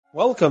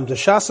Welcome to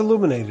Shas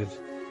Illuminated.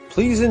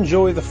 Please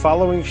enjoy the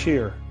following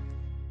shir.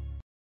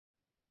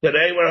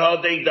 Today we're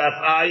holding Daf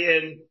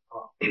Ayin.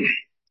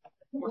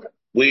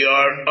 We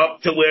are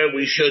up to where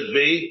we should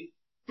be.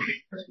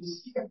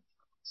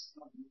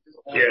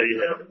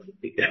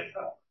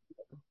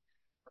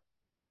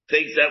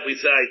 Things that we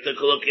said, I took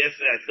a look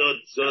yesterday. I saw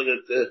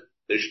that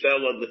the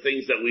shtel on the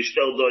things that we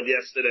shtolled on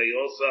yesterday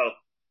also,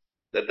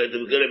 that they're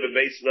going to be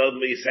based on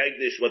me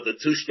Hegdish, what the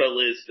two shtel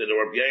is, that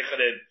Rabbi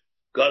Yechanan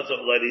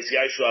Gazam Ladis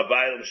Yashu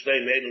Abayim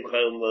Shtei Meidum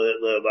Chayim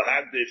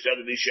Lahagdish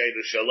Shadu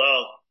B'Sheder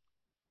Shalom.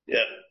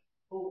 Yeah.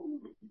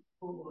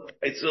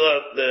 I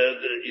saw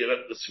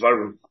the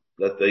Svarim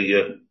that they,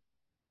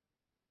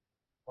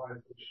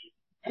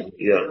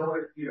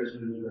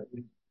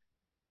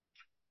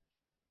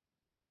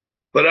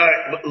 But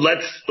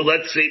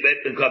let's see,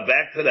 and come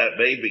back to that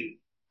maybe.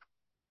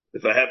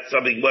 If I have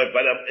something more,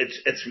 but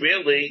it's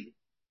really,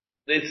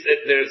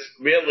 there's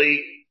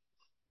really,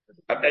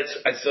 I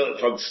saw it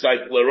from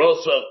Stipler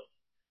also,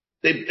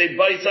 they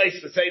bite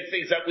ice the same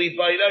things that we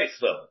bite ice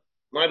though.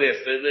 Not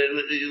if,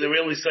 they're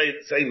really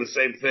saying the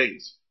same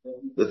things.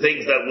 The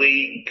things that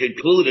we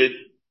concluded,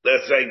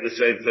 they're saying the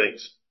same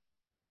things.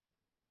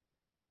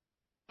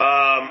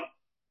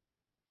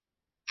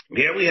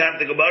 Here we have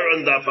the Gemara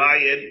on Daf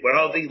Ayin. We're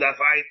holding Daf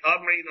Ayin.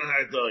 Amri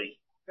Nahardoi.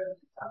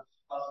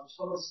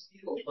 So it's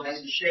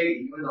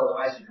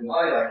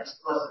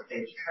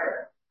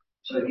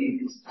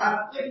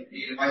not like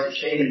you might have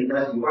shaded the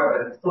rest of the world,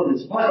 but it's still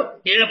his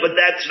money. Yeah, but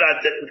that's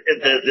not the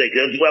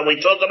when we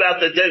talk about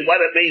the din,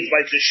 what it means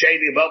by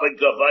shading above and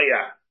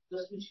gavaya.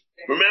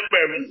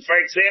 Remember, for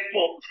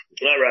example,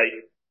 all right,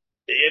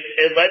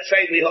 if let's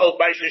say we hold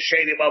by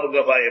shading above and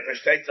gavaya, if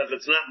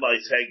it's not my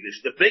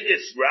Hegdish, the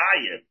biggest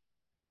riot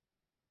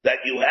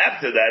that you have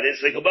to that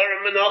is the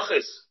Gemara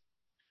Menachos.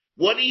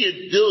 What do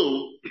you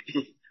do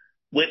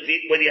when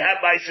you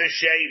have by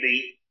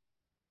shady?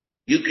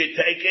 You can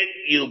take it,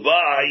 you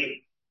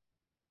buy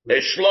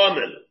a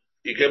shlomin.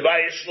 You can buy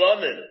a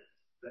shlomin.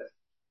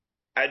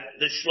 And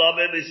the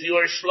shlomin is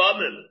your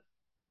shlomin.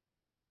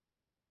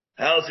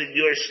 How's it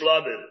your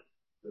shlomin?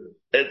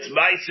 It's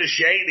Maisa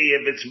Shady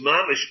if it's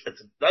mamish. It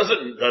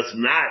does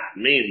not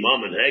mean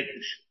mom and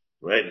hegdish.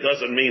 Right? It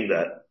doesn't mean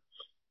that.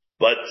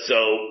 But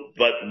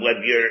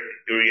when you're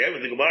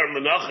with the Gemara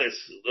Menachos,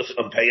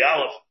 on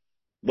Payalef,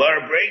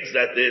 Gemara brings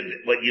that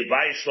when you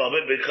buy a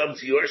shlomin, it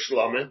becomes your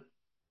shlomin.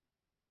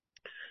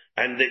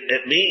 And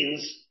it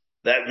means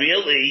that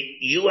really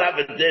you have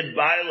a din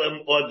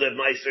bailam or the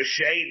Meiser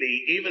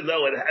Shady, even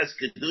though it has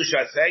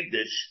Kedushas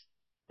Hegdish,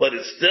 but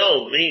it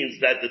still means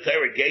that the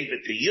Torah gave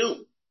it to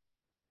you.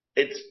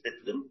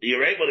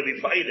 You're able to be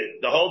fighting.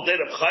 The whole din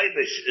of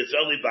Chaydish is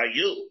only by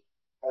you.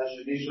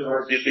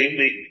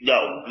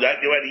 No,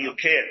 you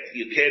can't.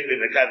 You can't be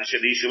the Kaddish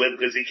Anisha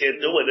because you can't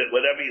do it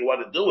whatever you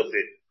want to do with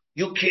it.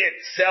 You can't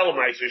sell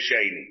Meiser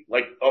Shady,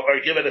 or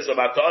give it as a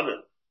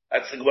matana.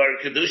 That's the Gemara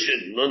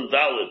Kedushin, Nun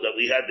Daled, that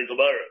we had the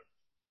Gemara.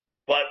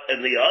 But on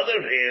the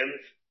other hand,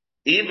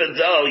 even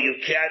though you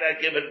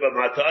cannot give it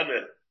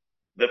b'matana,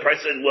 the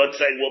person would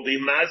say, will be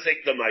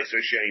mazik the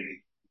Meiser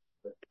Sheni.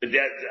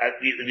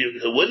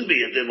 It wouldn't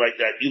be a din like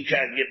that. You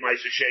can't get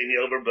Meiser Sheni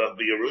over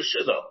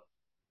Yerusha though.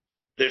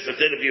 There's a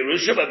din of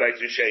Yerusha by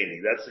Meiser Sheni.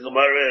 That's the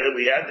Gemara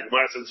we had, the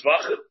Gemara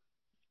Tzvachim.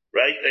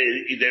 Right?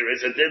 There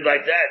is a din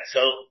like that.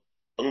 So,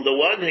 on the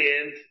one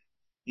hand,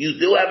 you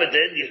do have a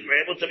din, you're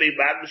able to be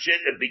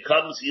magmashit, it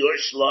becomes your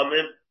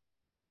shlamim,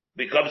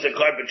 becomes a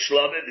carbon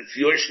shlamim, it's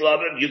your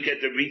shlamim, you get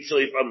the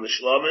ritzui from the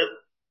shlamim,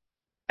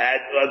 and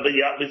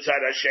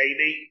mitzad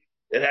hasheni,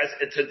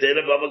 it's a din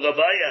of Bava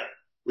Gavaya.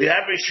 We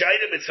have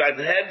Rishayim mitzad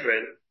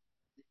Hedron.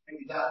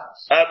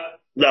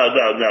 No,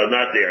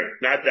 not there.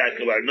 Not that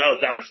Gemara. No,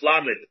 Daf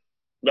Lamed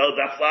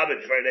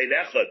for an Ein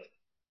Echad.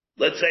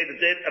 Let's say the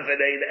din of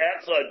an Ein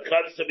Echad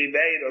comes to be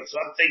made on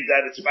something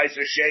that it's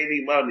Meiser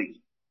Sheni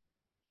money.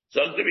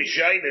 Something to be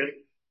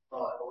shining.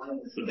 Right. By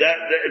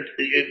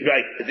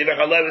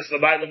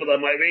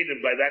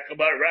that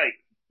Gemara, right.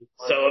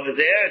 So over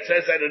there it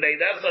says that an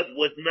Ein Echad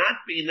would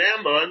not be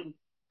Neman,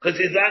 because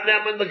he's not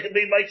Neman that can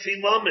be like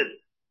Simamin.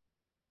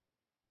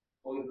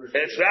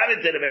 It's not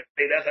a din of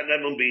Ein Echad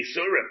Neman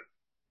B'Yisurim.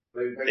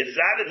 It's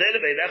not a din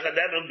of Ein Echad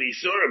Neman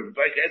B'Yisurim.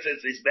 Like I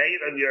said, it's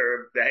made on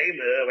your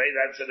behemoth,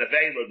 that's an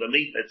available, the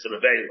meat that's an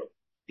available.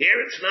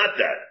 Here it's not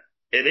that.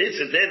 It is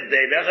a din, the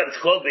Ein Echad, it's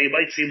called the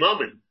Yimait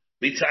Simamin.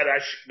 Mitzad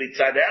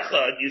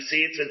Echad, you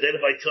see it's a din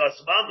by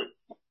Tzas Mammon.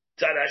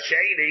 Mitzad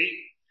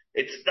Hasheni,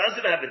 it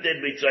doesn't have a din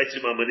by Tzas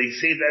Mammon. You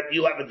see that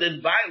you have a din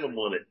Bailam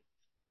on it.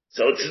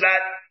 So it's not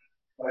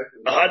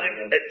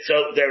 100,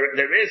 so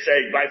there is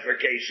a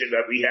bifurcation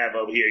that we have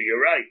over here.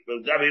 You're right.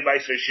 But Gabi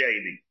Meiser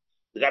Sheni.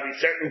 There got to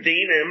be certain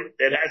dinim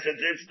that has a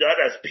din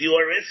done as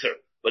pure Isser.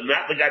 But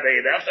not the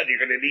Gabi Ein Echad, you're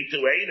going to need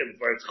to aid him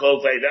for it's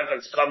called Ein Echad,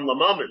 it's come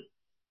Lamammon.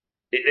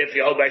 If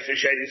you hold Meiser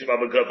Sheni, it's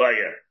Bava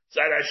Gavaya.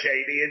 Tzara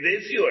Shady, it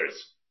is yours.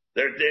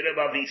 There did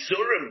about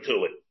Isurim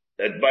to it.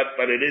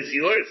 But it is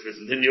yours. This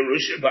is in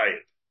Yerusha by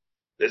it.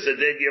 This is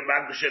in your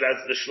Magdashit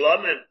as the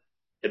Shlomin.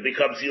 It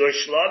becomes your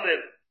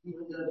Shlomin.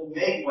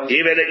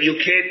 Even if you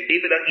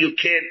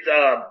can't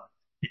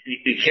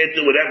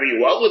do whatever you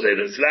want with it.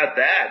 It's not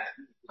that.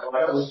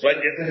 But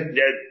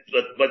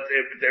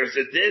there's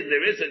a din,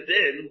 there is a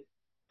din,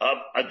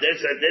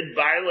 there's a din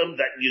violum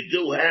that you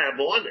do have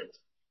on it.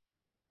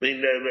 I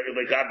mean,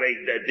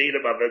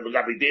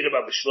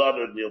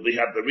 we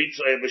have the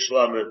Ritzay of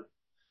Bishlamim,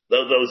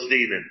 those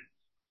dinim.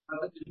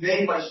 But the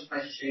main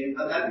question,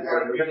 that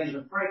Rabbi is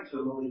referring to,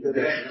 what? The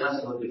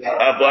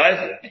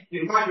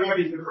point Rabbi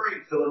is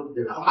referring to,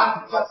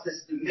 what's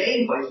this, the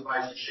main question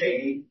by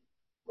Shady,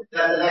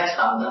 that's the next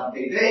time that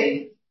they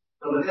made,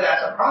 so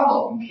that's a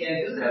problem. You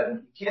can't do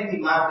that. You can't be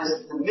marked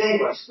as the main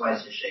question by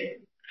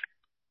Shady.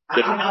 I'm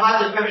not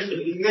just finished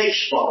with the main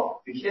shlom.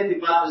 You can't be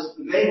marked as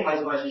the main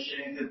question by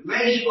Shady. The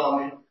main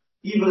shlom,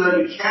 even though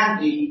you can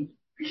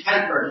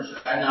purchase it,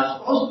 and not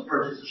supposed to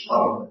purchase a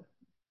shlom.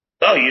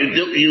 No,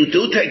 you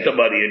do take the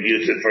money and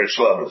use it for a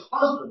shlomo.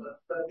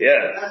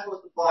 Yeah. That's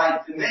what's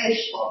applied to main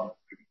shlomo.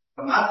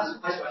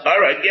 All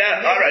right,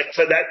 yeah, all right.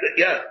 So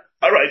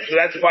all right. So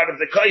that's part of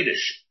the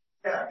Kaddish.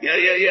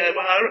 Yeah.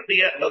 Well,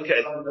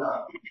 okay.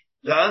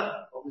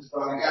 Huh?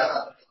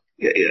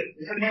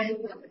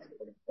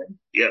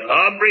 Yeah.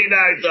 Amri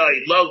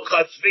Nardai, Lo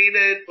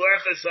Katzvinin,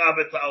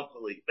 Orchasabet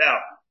Alkali. Now,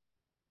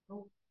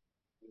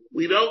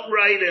 we don't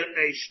write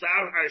a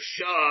Shtar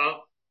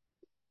Hashah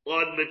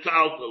on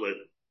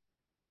Metalkalin.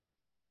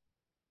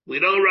 We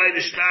don't write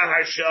a Shtar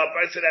Hashah.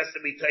 Person has to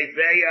be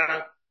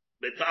Taiveya,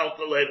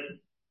 Metalkalin.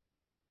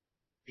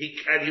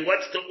 And he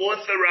wants to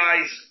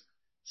authorize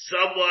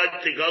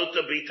someone to go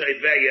to be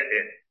Taiveya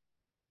in.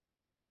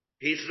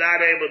 He's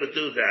not able to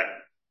do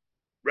that.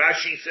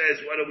 Rashi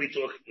says, what are we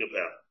talking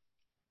about?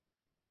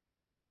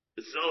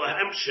 It's no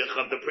hemshech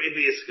of the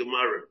previous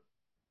Gemara.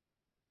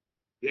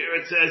 Here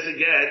it says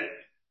again,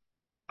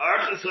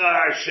 Archasa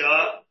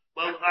Harsha,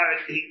 well,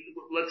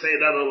 let's say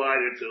another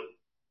line or two.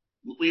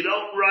 We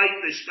don't write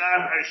the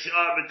Shtar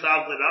Harsha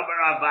B'Talkid,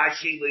 Amar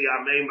Ravashi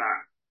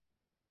Li'Ameimar.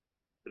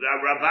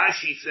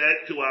 Ravashi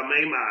said to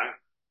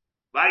Ameimar,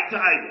 by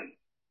time,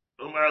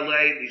 Umar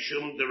Lei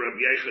Mishum the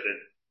Rabbi Yechanan.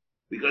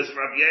 Because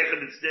Rabbi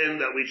Yechanan's din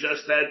that we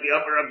just had, the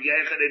upper Rabbi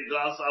Yechanan,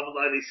 Gas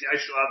Avalai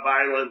Nisyashu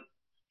Availan,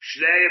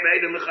 Shnei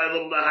Ameida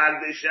Mechalum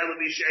Lahagde, Shelem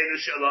Yishayna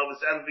Shalom,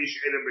 Shelem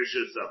Yishayna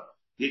B'Shusam.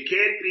 You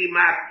can't be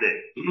makdid.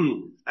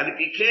 And if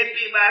you can't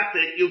be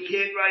makdid, you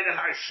can't write a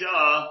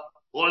harsha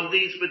on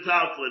these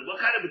metalklid. What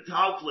kind of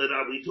metalklid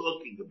are we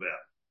talking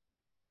about?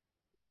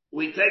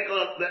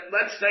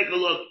 Let's take a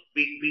look,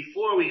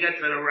 before we get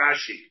to the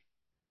Rashi.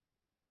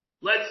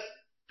 Let's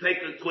take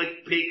a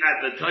quick peek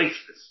at the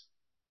Tosfos.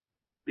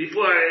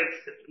 Before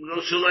no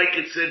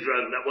Shalaikit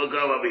Sidron that will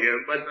go over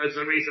here, but there's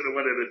a reason I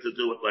wanted it to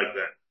do it like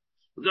that.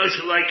 We'll go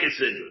Shalaikit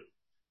Sidron.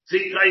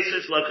 See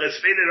Tosfos, look,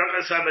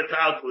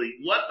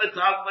 what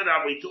metalklid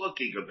are we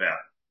talking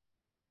about?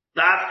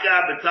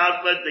 Dafka,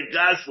 metalklid, the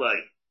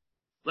gaslight.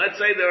 Let's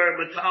say there are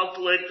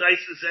metalklid,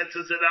 Tosfos,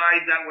 Etzes, and I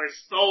that were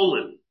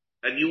stolen,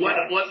 and you want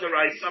to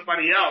authorize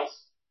somebody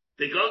else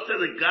to go to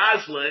the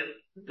gaslight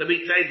to be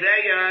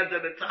teveya the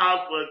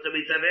metalklid, to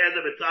be teveya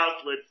the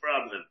metalklid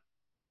from him.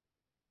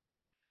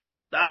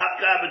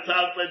 Dafka,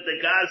 metalklid, the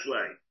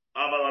gaslight.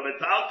 Aval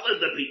metalklid,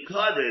 the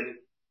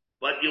pikadin.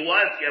 But you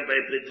want a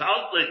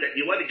metalklid that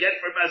you want to get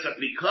from as a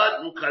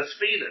pikadin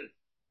kasfinin.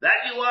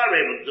 That you are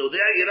able to do.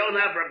 There you don't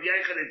have Rabbi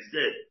Yechanan's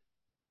din.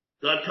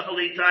 The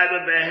totally time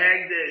of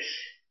behagdish.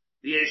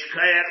 The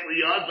ishkayach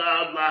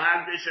liyadav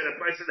lahagdish, and a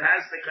person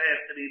has the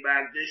kayach to be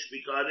magdish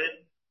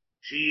pikadin.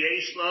 She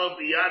yeshlo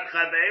biyad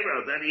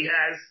chavera. Then he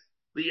has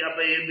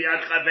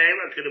biyad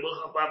chavera.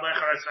 Kenebucha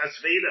b'avechar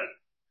asfina.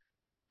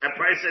 A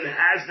person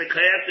has the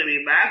kayach to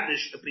be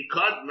magdish to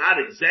pikadin, not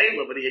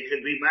exela, but he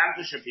can be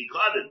magdish to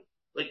pikadin.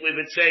 Like we've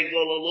been saying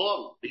all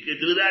along. We can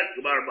do that.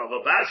 Gemara Bava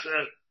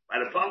Basra,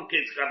 by the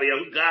pumpkins, Kabi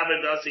Yahud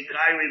Gavin, Nasi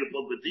Kairi, the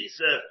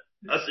Pumbedisa,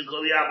 Nasi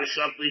Koliyah,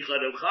 B'Shakli,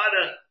 Chadam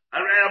Chada.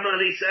 Arayam,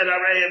 he said,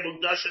 Arayam,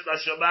 Mugdashat,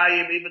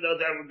 Lashamayim, even though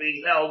they were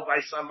being held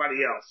by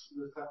somebody else.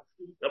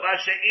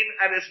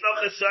 And it's no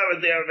chesara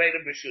there of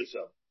Eidem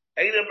B'Shusa.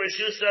 Eidem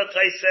B'Shusa,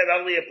 Tais said,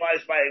 only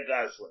applies by a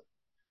Gazlan.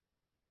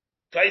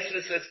 Tais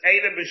says,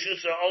 Eidem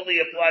B'Shusa only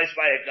applies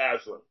by a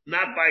Gazlan,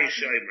 not by a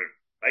Shomer.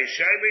 By a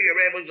Shomer,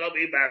 you're able to go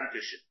be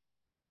Baptist.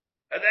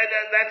 And then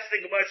that's the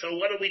Gemara. So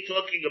what are we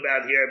talking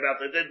about here? About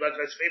the din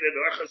bakasfina and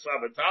orchasa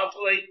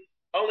metalklei?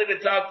 Only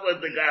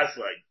metalklei the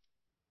gaslight.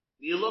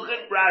 You look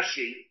at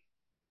Rashi.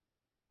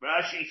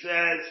 Rashi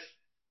says,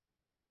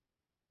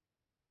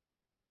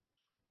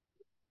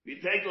 if you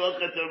take a look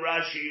at the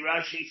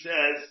Rashi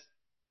says,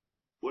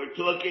 we're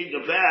talking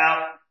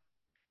about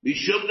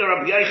Mishum the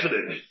Rabbi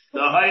Yechanan. The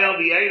Hayel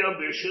V'Eino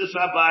B'Rshus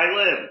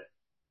HaBailim.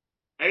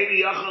 Eini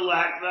Yachal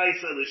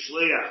L'Haknaisa the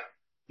Shliach.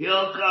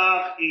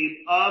 Hilkach im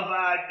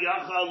avad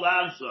yachal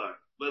lamsar,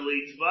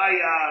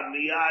 belitzvaya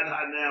miyad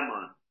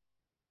haneman.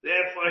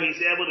 Therefore,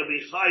 he's able to be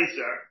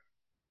chayzer,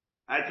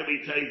 and to be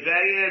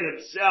teveya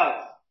himself,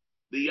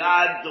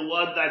 miyad the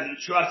one that he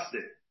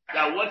trusted.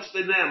 Now, what's the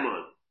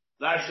neman?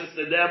 That's just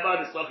the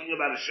neman. It's talking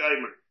about a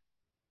shomer.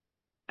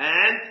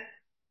 And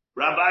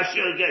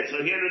Ravashi again.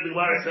 So here the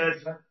Gemara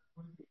says,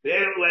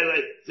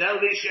 Wait. Zel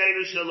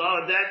Vishayna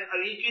Shalom, then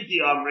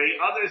Ikiti Omri.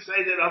 Others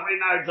say that Omri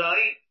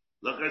Nardai,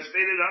 look, I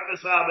spinning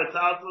Arkasah,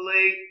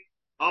 Metalpali,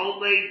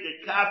 only the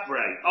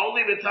Kapre,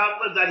 only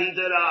Metalpali that he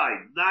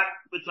denied, not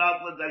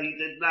Metalpali that he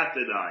did not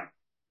deny.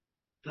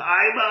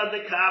 Taima the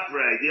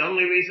Kapre, the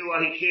only reason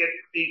why he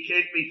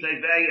can't be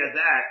Teveya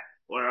that,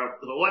 or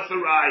what's the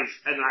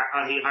rise, and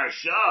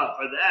Harsha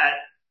for that,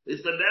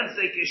 is the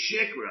Memsek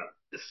Shikra,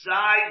 the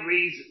side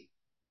reason.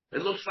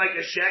 It looks like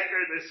a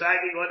sheker, they're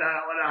siding on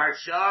a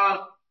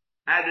harsha,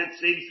 and it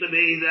seems to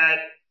me that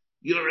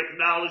they're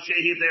acknowledging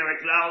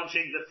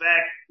the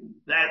fact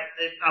that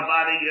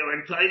about you're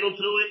entitled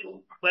to it,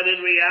 but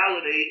in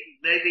reality,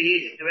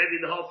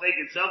 maybe the whole thing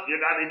itself, you're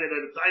not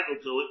even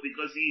entitled to it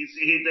because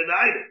he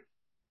denied it.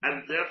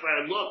 And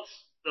therefore it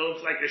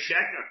looks like a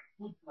sheker.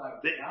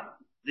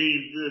 The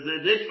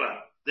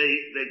nitva,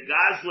 the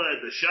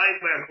gazla, the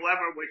shayber,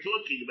 whoever we're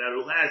talking about,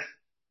 who has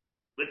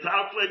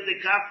Metalplit the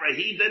Kafra,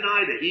 he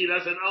denied it. He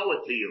doesn't owe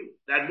it to you.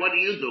 Then what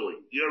are you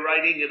doing? You're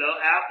writing,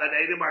 out that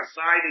Adam are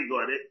signing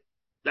on it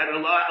that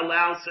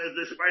allows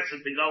this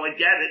person to go and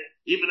get it,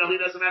 even though he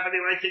doesn't have any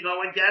right to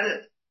go and get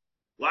it.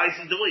 Why is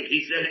he doing?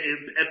 He said,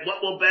 and what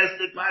will Bez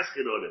the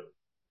Paskin on it?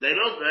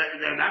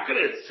 They're not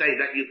going to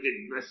say that you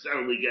can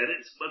necessarily get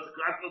it. It's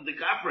Metalplit the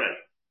Kafra.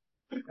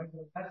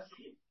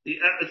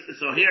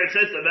 So here it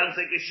says the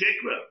Melzik is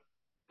Shikra.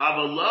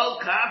 Of a low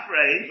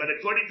Kafra, but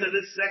according to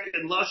this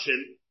second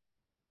Lashon,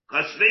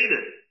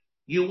 Kasveda,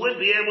 you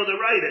would be able to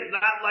write it,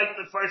 not like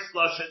the first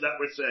lashon that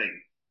we're saying.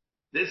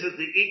 This is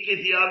the Ikit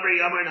Yamri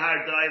Yamar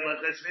Hardai,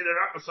 but Kasveda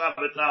Rakasab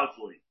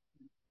Betalfui.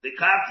 The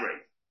Kapre.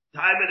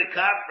 Time of the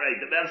Kapre,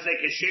 the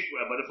Memsek is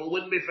Shikra, but if it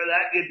wouldn't be for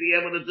that, you'd be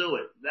able to do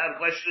it. Now the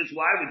question is,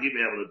 why would you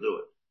be able to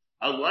do it?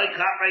 Unlike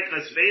Kapre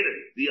Kasveda,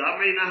 the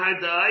Yamri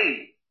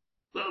Nahardai.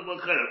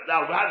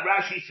 Now, what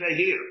Rashi say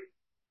here?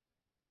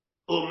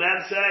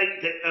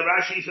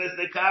 Rashi says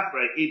the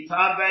Kapre,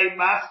 Itabe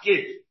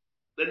Maskit.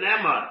 The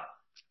Neman.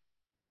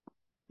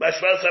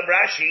 Mashmal Sab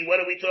Rashi, what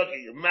are we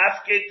talking?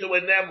 Mafkid to a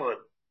Neman.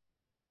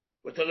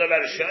 We're talking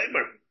about a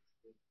Shaimer.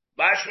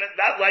 Mashmal,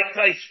 not like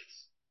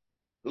Taishas,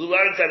 who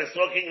learns that it's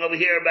talking over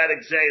here about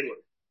Exaler.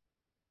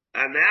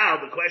 And now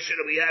the question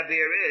that we have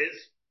here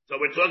is, so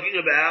we're talking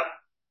about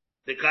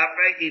the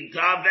Kafre,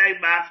 Intave,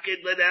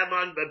 Mafkid, the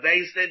Neman, the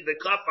Basin, the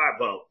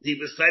Kafarbo. He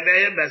was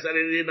Tavehim, that's not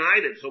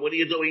denied it. So what are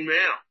you doing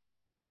now?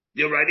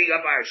 You're writing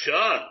up our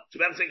Shah. It's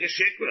about like a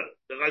Shikra.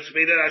 The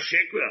Rashmina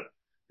Shikra.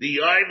 The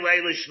Yom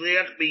Leila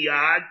Shliach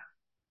Biyad,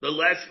 the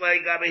less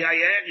like Gabi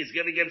Hayek, he's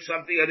giving him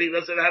something that he's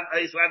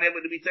not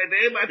able to be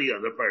taken by the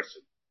other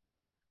person.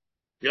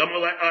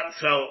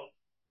 So,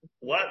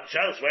 what,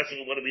 Charles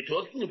Wesson, what are we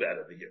talking about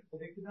over here?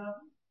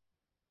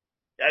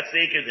 That's the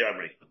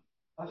Ikadamri.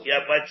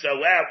 Yeah, but so,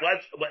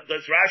 what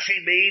does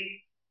Rashi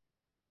mean?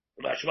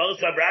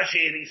 Mashmos of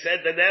Rashi, and he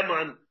said the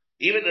Neman,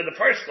 even in the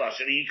first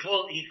lashon, he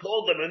called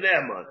them a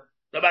Neman.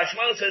 The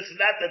Mashmal says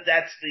not that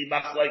that's the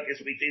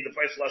machlokes between the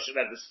first lashon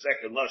and the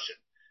second lashon.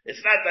 It's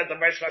not that the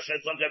first lashon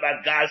is talking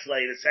about Gazla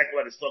and the second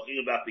one is talking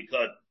about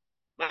Pikad.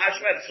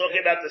 Mashmal is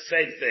talking about the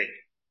same thing.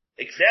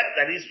 Except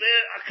that a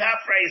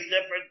Kafra is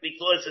different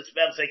because it's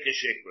Melzek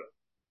Shikra.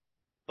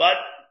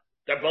 But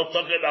they're both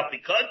talking about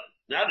Pikad.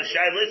 Now the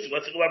Shai list,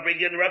 what's it going to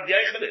bring in Rabbi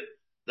Yechanan?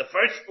 The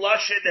first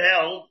lashon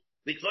held,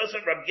 because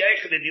of Rabbi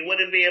Yechanan, you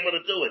wouldn't be able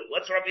to do it.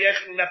 What's Rabbi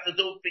Yechanan have to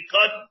do with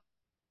Pikad?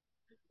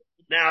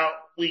 Now,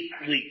 we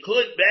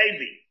could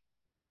maybe,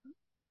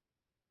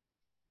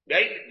 the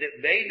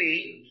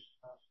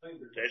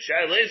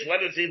Shaila is,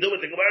 what does he do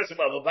with the Gemara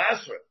of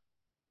Basra?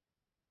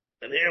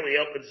 And here he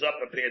opens up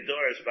a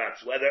Pandora's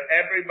box, whether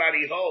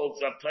everybody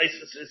holds of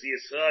Taisus is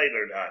Yisrael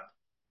or not.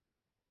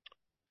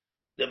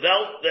 The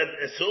Velt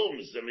that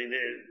assumes,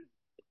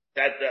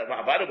 that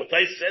what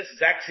Taisus says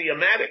is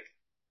axiomatic.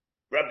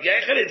 Rabbi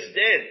Yechanan's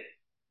dead.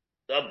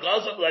 The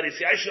Gazam let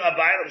his Yashu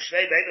Abayim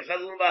Shnei Bein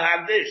Chadul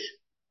V'Hagdish.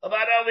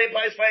 About only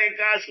applies by a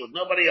Gashul.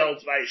 Nobody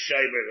holds by a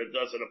Shimer, it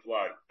doesn't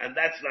apply. And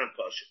that's not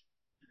kosher.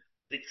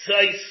 The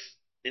Tzais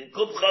in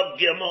Kubchav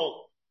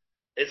Gimel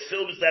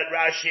assumes that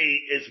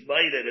Rashi is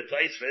made in a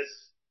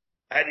Taisvis,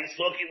 and he's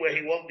talking where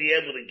he won't be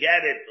able to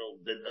get it,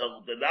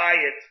 he'll deny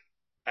it,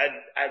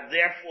 and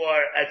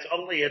therefore it's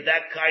only in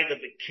that kind of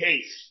a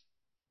case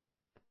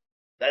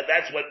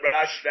that's what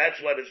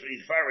it's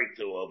referring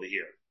to over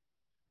here.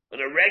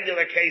 In a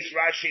regular case,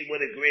 Rashi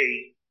would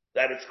agree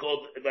that it's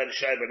called by the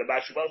Shaimer. The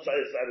Mashmos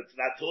is that it's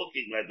not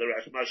talking like the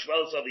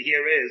Mashmos over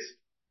here is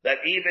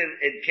that even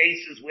in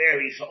cases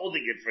where he's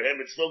holding it for him,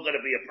 it's still going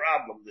to be a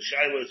problem. The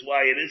Shaimer is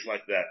why it is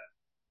like that.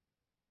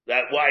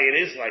 Why it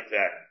is like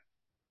that.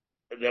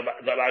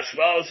 The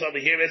Mashmos over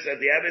here is that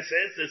the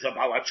emphasis is a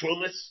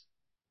Balatrumis,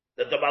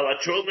 that the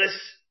Balatrumis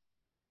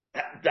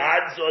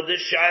dodges on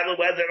this Shaimer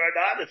whether or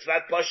not it's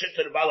not pushing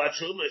to the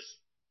Balatrumis,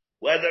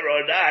 whether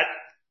or not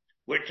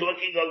we're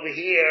talking over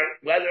here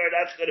whether or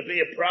not it's going to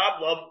be a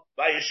problem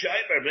by a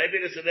Shimer. Maybe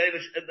it's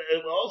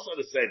also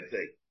the same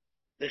thing.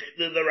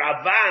 The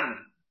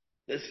Ravan,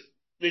 the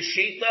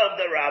Shita of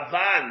the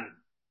Ravan,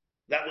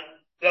 that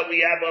that we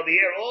have over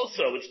here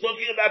also. It's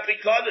talking about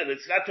Pikonin.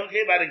 It's not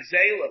talking about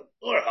Exela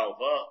or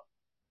Halva.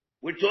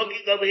 We're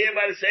talking over here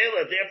about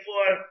Exela.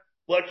 Therefore,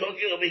 we're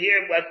talking over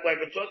here, when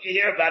we're talking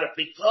here about a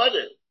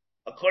Pikonin,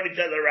 according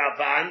to the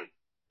Ramban,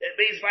 it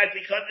means by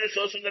Pikonin it's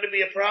also going to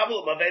be a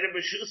problem of Eder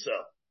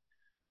B'Shusa.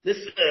 This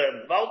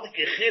Baltic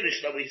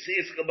Chiddush that we see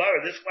is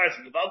Gemara. This was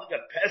Baltic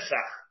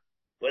Pesach,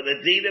 where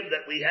the dinim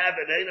that we have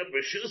in Eder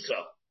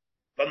B'Shusa.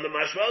 From the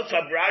Mashmos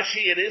of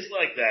Rashi, it is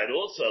like that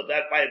also,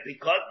 that by a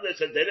Pikotin there's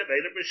a din of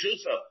Eder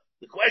B'Shusa.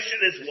 The question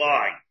is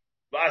why?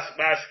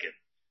 Baskin.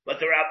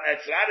 But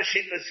it's not a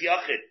Shittas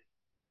Yachid.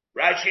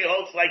 Rashi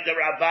holds like the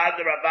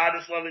Rabban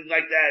is something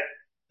like that.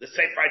 The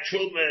Sefer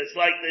Truma is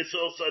like this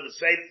also, the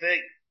same thing.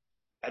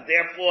 And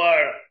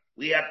therefore,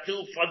 we have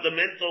two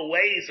fundamental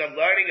ways of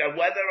learning of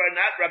whether or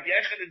not Rabbi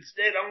Yechon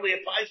instead only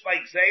applies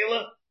by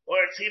Xela, or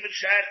it's even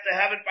shaykh to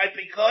have it by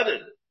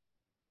Pikotin.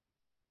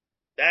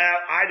 Now,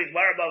 I think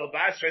Bava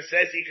Basra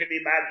says he can be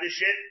mad this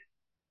shit.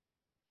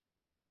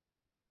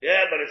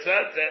 Yeah, but it's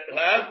not that,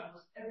 huh?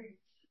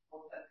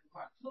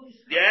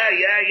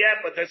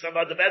 Yeah, but there's a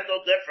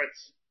fundamental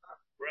difference.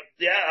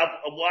 Yeah,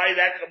 of why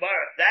that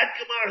Gemara. That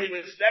Gemara, he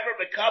was never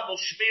Mekabel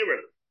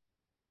Shmirim.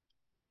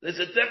 There's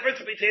a difference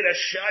between a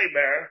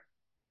Shaimer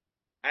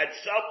and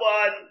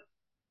someone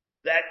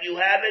that you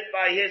have it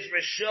by his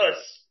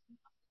Rishus,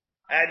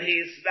 and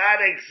he's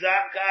not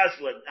exact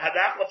Goslin.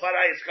 Hadach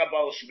Lefanai is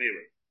Kabbalah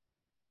Shmirim.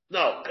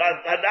 No,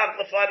 Hadach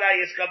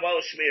Lefanai is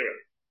Kabbalah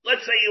Shmirim.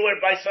 Let's say you were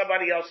by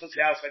somebody else's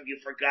house and you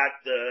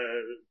forgot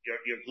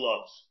your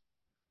gloves.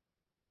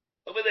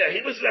 Over there, he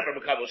was never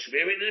Mekabel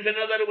Shmirim. He didn't even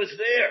know that it was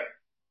there.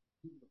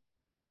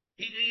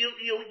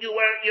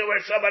 You were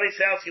at somebody's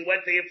house, you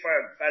went to him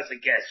as a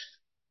guest.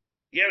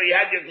 You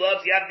had your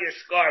gloves, you have your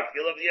scarf,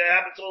 you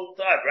have it all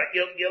the time, right?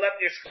 You left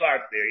your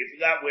scarf there, you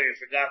forgot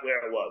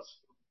where it was.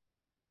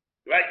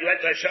 Right? You went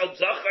to a Shom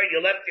Zocher,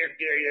 you left your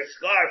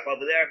scarf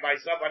over there by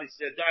somebody's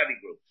dining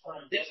room.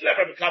 This was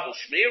never Mekabel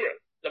Shmira.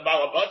 The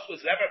Balabas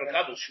was never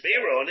Mekabel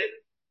Shmira on it.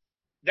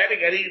 Then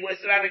again, he was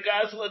not a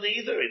Goslin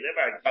either, he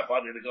never had come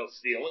on to go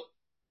steal it.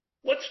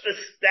 What's the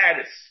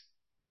status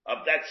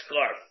of that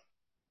scarf?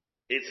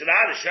 It's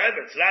not a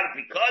Shaimer, it's not a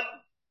Pikot.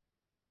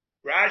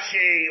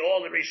 Rashi,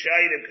 all the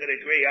Rishayim could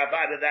agree,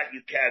 about that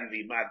you can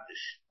be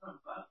Magdish.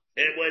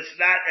 It's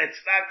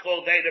not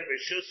called Eder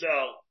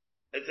B'Shusa,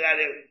 it's not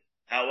it.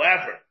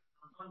 However,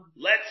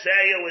 let's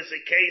say it was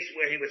a case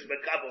where he was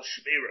Mekabel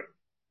Shmira.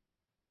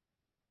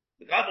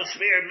 Mekabel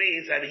Shmira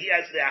means that he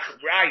has the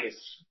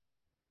Achrayus,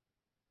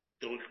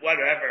 to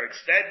whatever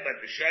extent that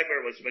the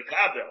Shaimer was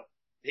Mekabel.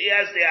 He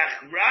has the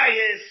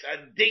Achrayus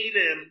and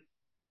Dinim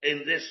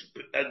in this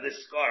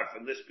scarf,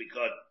 in this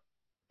Pikot.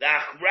 The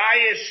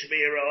Achrayus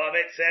Shmira of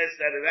it says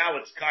that now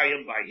it's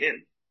Kayim by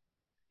him.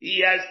 He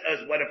has,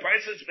 when a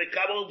person's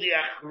Mekabel the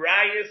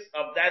Achrayus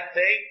of that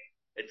thing,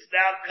 it's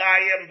now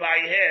Kayim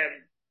by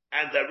him,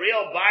 and the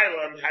real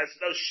Bailam has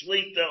no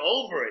Shlita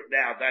over it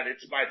now that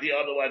it's by the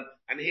other one,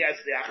 and he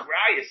has the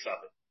Achrayus of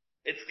it.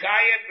 It's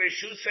Kayim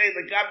B'Shusei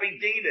the Gabi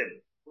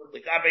Dinim. The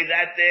Gabi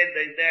that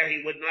there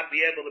he would not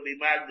be able to be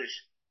Magdish.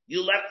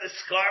 You left the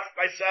scarf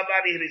by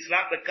somebody and he's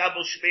not the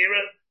Kabul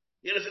Shmira,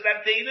 he doesn't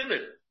have Din in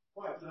it.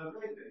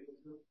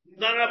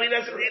 No, he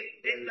doesn't,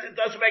 it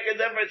doesn't make a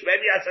difference.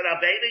 Maybe as an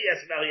Aveda,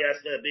 yes, no, he has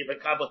to be the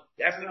Kabul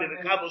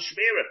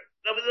Shmira.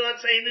 No, but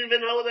let's say he didn't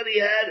even know that he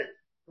had it.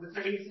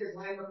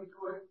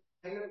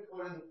 Hang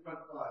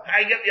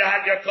up you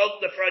had your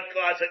coat in the front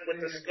closet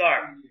with the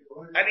scarf.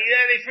 And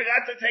he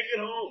forgot to take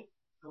it home.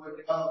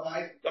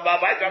 The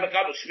Bava got a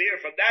couple shmir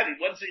from that.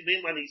 What does he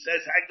mean when he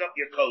says hang up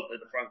your coat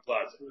in the front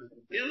closet?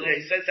 He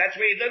says that's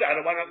what he did. I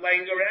don't want it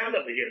laying around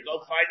over here.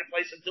 Go find a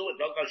place and do it.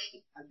 Don't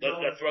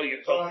go throw your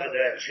coat in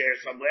the chair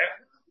somewhere.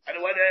 I don't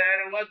want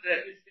the.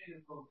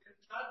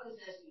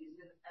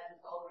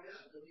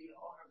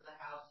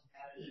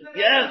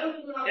 Yeah.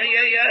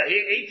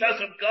 He tells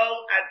him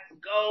go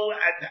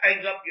and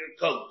hang up your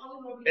coat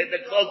in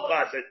the clothes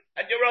closet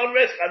at your own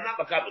risk. I'm not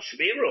Makabel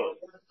Shmira.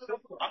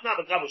 I'm not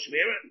Makabel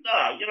Shmira.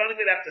 No, you don't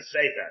even have to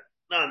say that.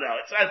 No,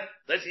 it's not.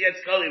 Let's see,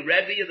 it's called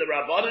Rebbe and the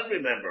Rabbanan,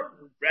 remember.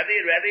 Rebbe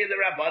and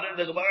the Rabbanan,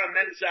 the Gemara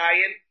meant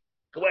Zion,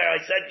 where I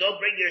said, go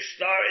bring your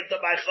star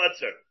into my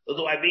chutzner.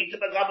 Do I mean to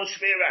Makabel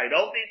Shmira? I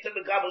don't mean to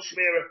Makabel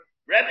Shmira.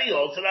 Rebbe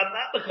holds that I'm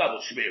not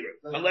Makabel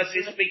Shmira, unless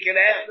you speak it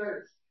out.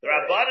 The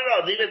Rabbanan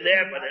are even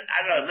there, but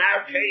I don't know, in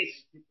our case,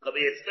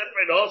 it's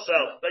different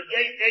also. But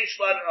Yesh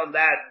on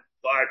that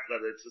part,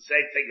 whether it's the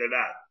same thing or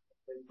not.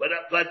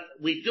 But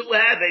we do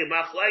have a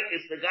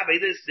machlekes the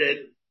Gabi this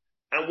did,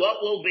 and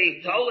what will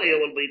be totally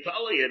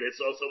in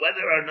it's also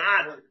whether or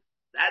not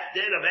that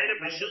din of Eder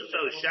B'Shusa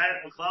is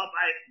shayach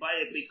by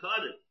a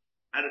Bikodim.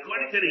 And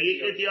according to the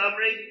Yikid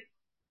Yomri,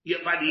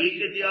 by the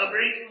Yikid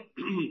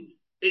Yomri,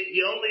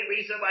 the only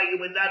reason why you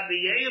would not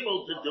be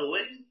able to do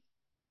it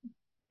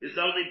is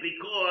only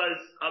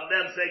because of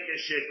them saying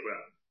shikra.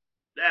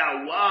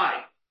 Now,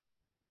 why?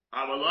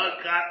 Now,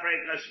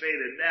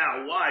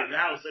 why?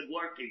 How is it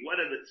working? What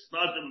are the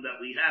tznadim that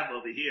we have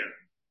over here?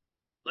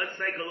 Let's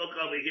take a look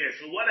over here.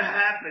 So what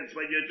happens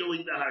when you're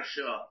doing the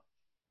hashah?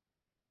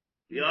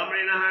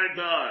 Yomri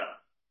Nahardar.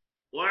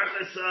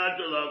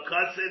 Orchasadulo,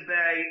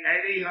 Kasibay,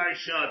 any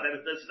Harsha, that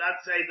it does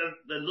not say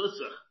the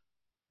Nusach.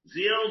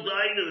 Zil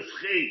Dainu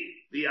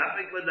Schi, the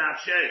Apik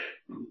Ladavshech.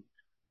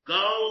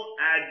 Go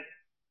and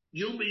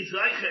you be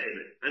Zaycha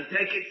in it, and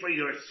take it for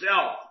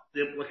yourself.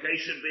 The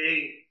implication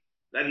being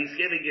that he's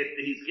giving it a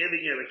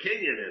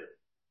kinyan in it.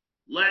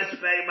 Less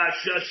pay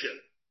Mashusha.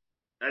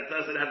 That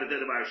doesn't have a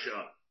din of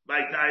Harsha. By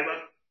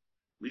Taima,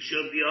 we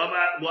should be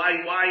about,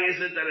 why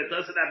is it that it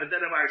doesn't have a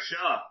din of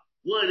Harsha?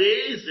 What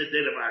is the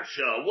din of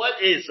Harsha?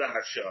 What is the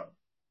Harsha?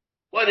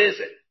 What is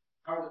it?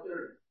 Power of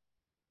attorney.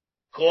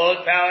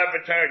 Called power of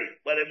attorney.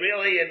 But it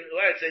really, in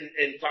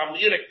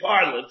Talmudic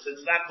parlance,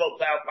 it's not called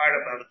power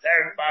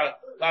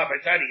of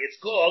attorney. It's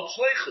called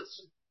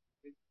shlichus.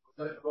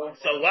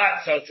 So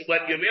what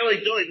you're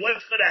really doing,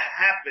 what's going to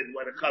happen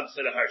when it comes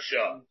to the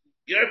Harsha?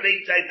 You're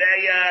being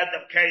Taveya the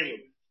Kalim.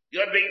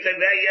 You're being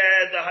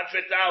Taveya the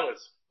 $100.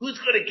 Who's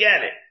going to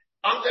get it?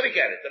 I'm going to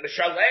get it. The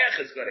Mishalech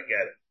is going to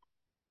get it.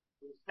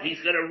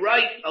 He's going to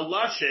write a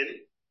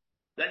lashon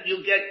that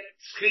you get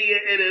schia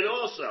in it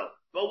also.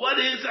 But what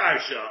is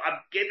harsha? I'm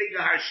giving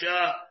a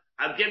harsha.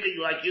 I'm giving,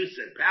 like you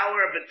said,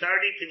 power of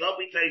attorney to go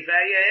be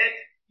teveya it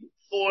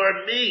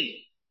for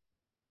me.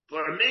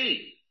 For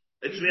me.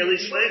 It's really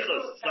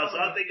shlichus. So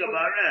something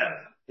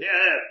Gemara.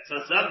 Yeah.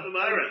 So something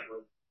Gemara.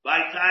 By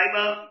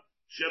time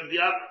so the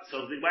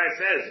Gemara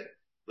says,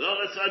 it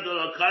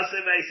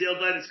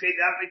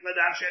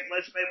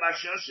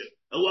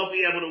won't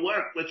be able to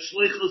work with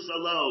shlichus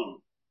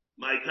alone.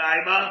 My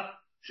timer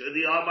should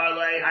the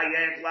Amalei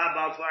Hayek Lab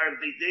Alfarm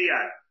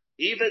Didia.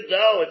 Even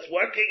though it's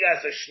working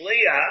as a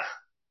shliach,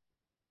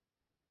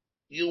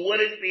 you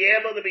wouldn't be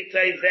able to be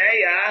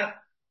teveya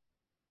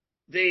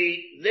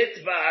the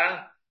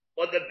litva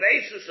on the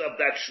basis of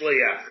that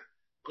shliach,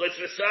 because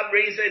for some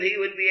reason he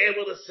would be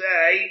able to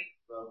say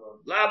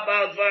Lab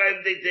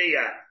Alfarm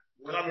Didia.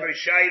 What do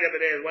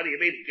you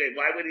mean?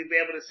 Why would he be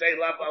able to say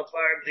Lab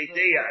Alfarm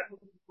Didia?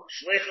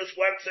 Shlichus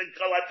works in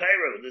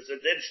Kalatayru. There's a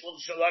din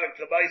shlichus shalom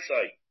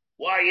kabaisai.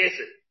 Why is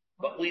it?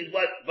 But we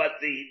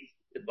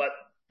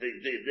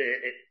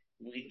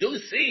do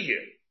see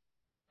here.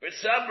 For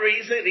some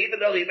reason, even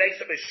though he makes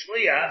him a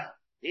shliach,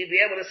 he'd be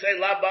able to say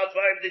La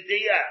Bavayim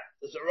Didia.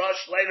 There's a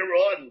rush later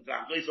on.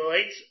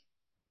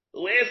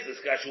 Who asked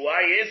this guy?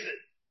 Why is it?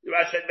 The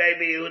Rush said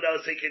maybe who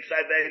knows he can say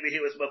maybe he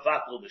was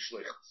mafakul the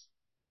shlichus.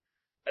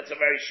 That's a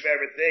very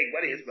shver thing.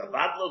 What is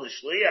mafakul the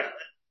shliach?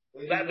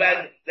 But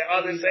the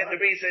other say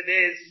the reason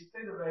is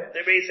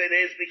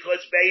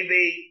because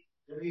maybe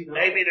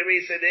the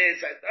reason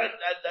is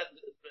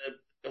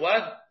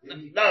what?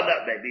 No,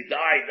 maybe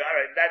died. All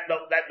right, that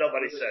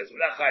nobody says. We're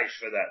not chayish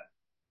for that.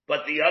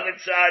 But the other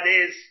side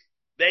is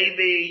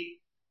maybe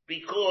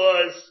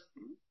because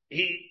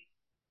the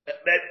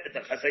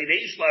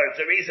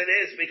reason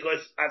is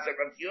because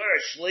if you're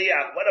a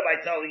shliach, what am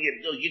I telling you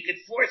to do? You can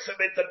force him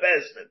into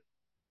bezdin.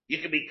 You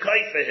can be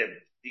kai for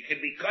him. You can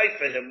be kai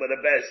for him with a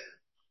bezdin.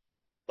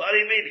 What do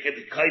you mean? You can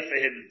be kai for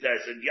him in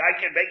bezdin? I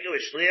can make you a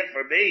shliach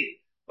for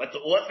me, but to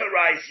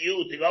authorize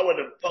you to go and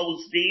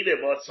impose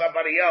dinim on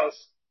somebody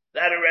else,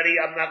 that already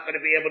I'm not going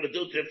to be able to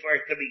do for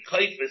it to be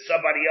kai for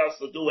somebody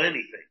else to do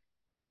anything.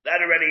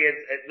 That already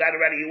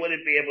you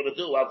wouldn't be able to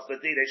do. Else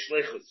the din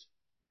shlichus.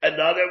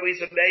 Another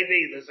reason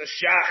maybe there's a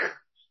shach.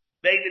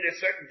 Maybe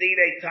there's certain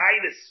dinei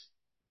tinus.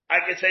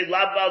 I can say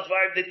labbal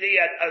dvar didi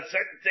on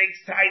certain things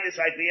tinus.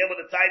 I'd be able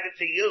to tie it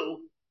to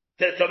you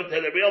to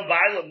the real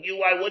bailam.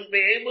 I wouldn't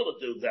be able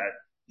to do that.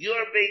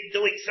 You're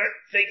doing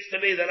certain things to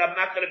me that I'm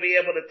not going to be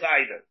able to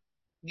tie them.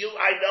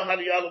 I know how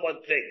the other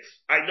one thinks.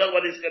 I know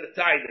what he's going to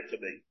tie it to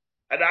me,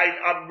 and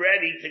I'm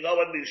ready to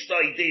go and be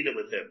shtoi dina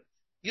with him.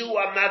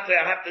 I'm not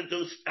there. I have to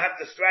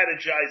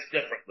strategize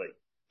differently.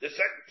 There's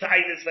certain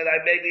tightness that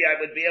I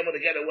would be able to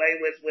get away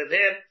with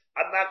him.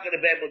 I'm not going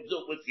to be able to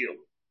do it with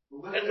you.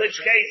 In which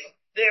case,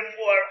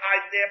 therefore,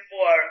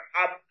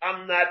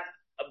 I'm not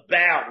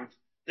bound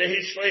to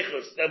his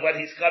shlichus, that what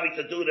he's coming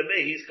to do to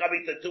me. He's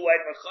coming to do a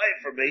chayv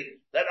for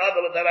me that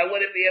I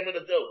wouldn't be able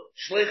to do.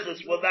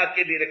 Shlichus will not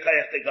give me the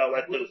chayv to go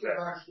and do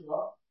that.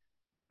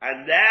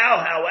 And now,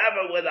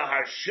 however, with a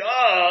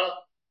harsha,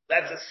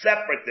 that's a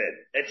separate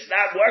din. It's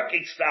not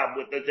working stop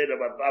with the din of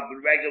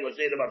regular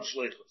din of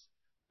shlichus.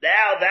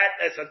 Now that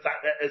is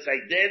a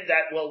din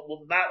that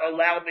will not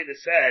allow me to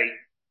say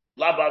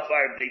la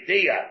b'alfarm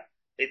didia.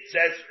 It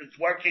says it's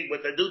working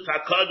with the new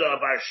takana of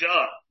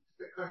harsha.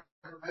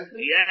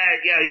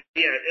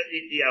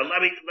 Yeah.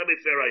 Let me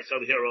figure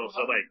something here also.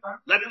 Wait.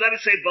 Let me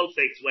say both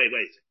things.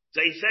 Wait.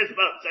 So he says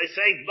both. So he's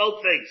saying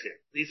both things here.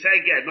 He say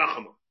again,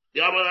 Nachama.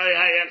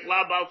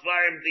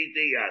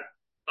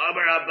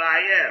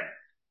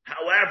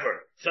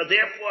 However, so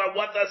therefore,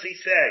 what does he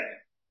say?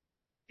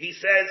 He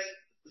says,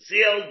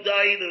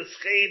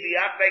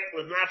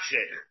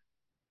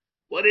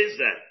 what is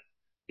that?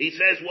 He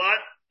says what?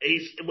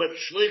 He's with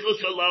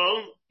shlichus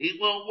alone, he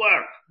won't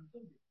work.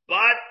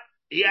 But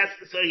he has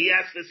to say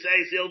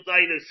zil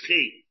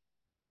dainuschi.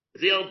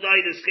 Zil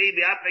dainuschi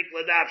bi'apek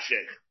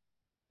l'nafshech.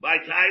 By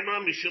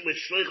time with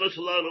shlichus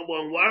alone it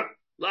won't work.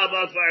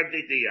 Labal dvar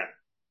didia.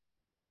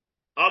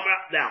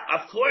 Now,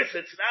 of course,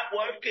 it's not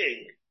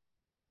working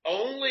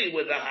only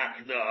with the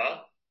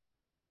hakna.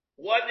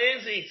 What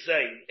is he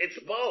saying? It's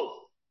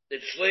both.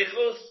 It's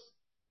shlichus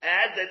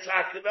and it's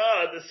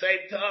hakna at the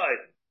same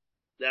time.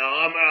 Now,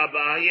 Amar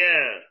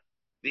Abaye,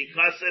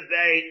 because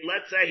if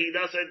let's say he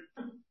doesn't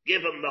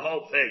give him the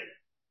whole thing.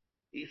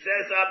 He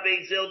says, I'm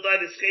being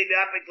zildai, it's came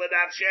yapik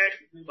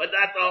l'nafshech, but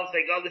not the whole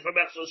thing, only for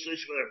Mechsul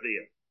Shlish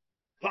V'Reviyah.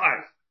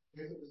 Part.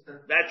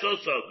 That's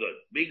also good.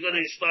 Migun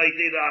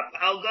ishtaydina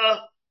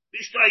palga,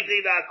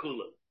 ishtaydina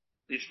akula.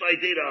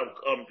 Ishtaydina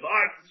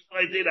part,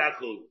 ishtaydina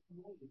akula.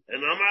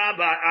 And Amar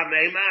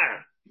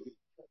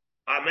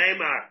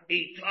Ameimar,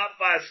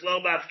 itafa slow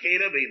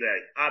mafkeda b'day.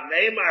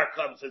 Ameimar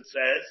comes and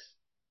says,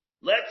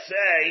 let's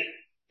say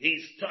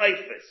he's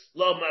typhus,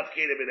 lo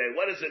mafkeda b'day.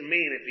 What does it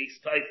mean if he's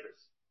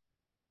typhus?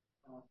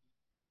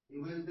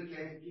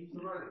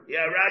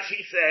 Yeah,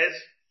 Rashi says,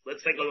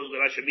 let's take a look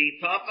at Rashi.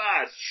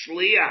 Mitafas,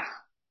 shliach,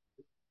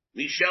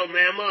 Mishel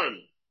Neman.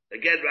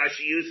 Again,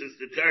 Rashi uses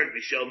the term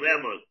Mishel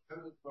Neman.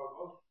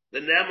 The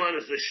Neman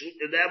is the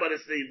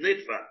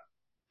nitva,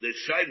 the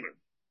shimer.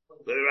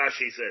 The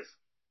Rashi says,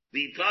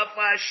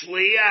 Mitafas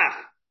shliach,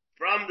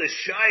 from the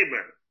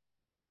shimer,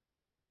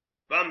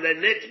 from the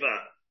nitva.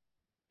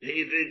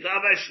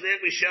 Mitafas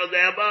shliach Mishel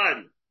Neman.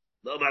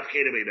 Lo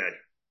mafkeda b'day.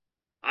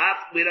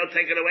 We don't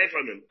take it away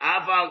from him.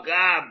 Aval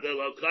gab the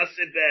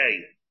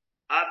lokosibay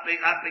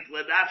apik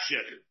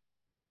ledavshik.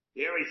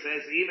 Here he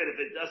says even if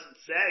it doesn't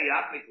say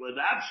apik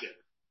ledavshik.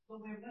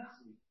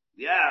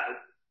 Yeah,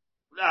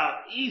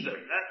 no, either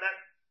that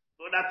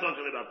we're not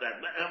talking about that.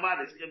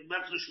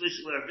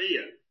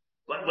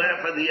 But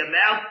for the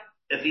amount,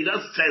 if he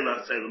doesn't say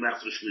let's say the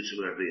mechzu shlish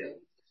l'reviyah.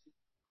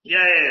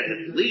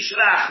 Yeah.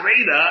 Lishra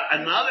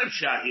achreda. Another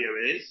shot here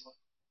is.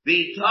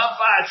 The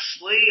tafat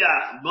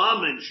shliach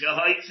mammon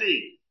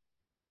shahaitzi.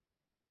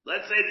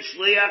 Let's say the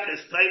shliach is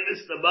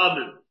typhus the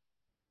mammon.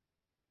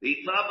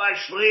 The tafat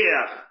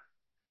shliach,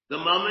 the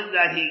mammon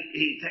that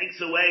he takes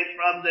away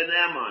from the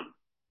naman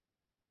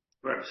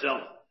for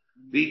himself.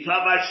 The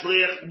tafat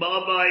shliach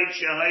mammon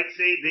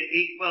shahaitzi, the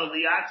equal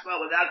the atzma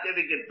without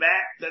giving it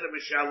back to the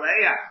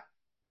mishaleach.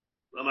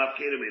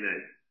 Lamafkedim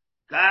inay.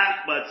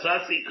 Kach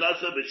matzasi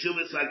kasa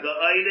b'shuvas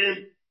haga'ayim.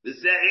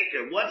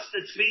 What's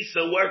the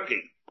tfisa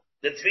working?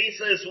 The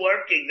tfisa is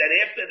working that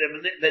after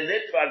the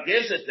nitva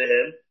gives it to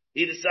him,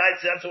 he decides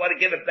he doesn't want to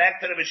give it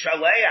back to the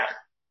mishaleach.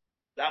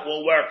 That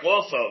will work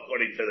also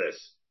according to this.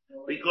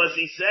 Because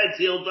he says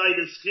he'll die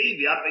to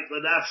ski, yapik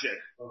l'nafshech.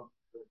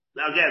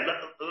 Now again,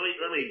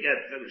 let me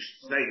get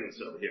finished saying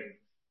this over here.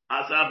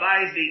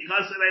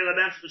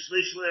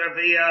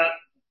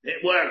 It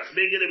works.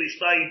 And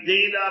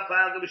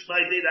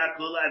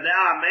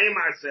now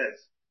Meimar says,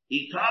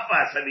 he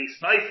tapas and he's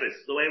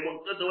typhus, the way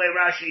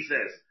Rashi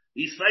says.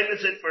 He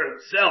slaves it for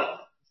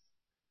himself,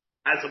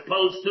 as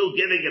opposed to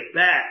giving it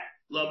back.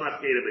 Lo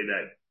mafkeda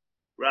b'day.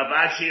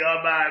 Ravashi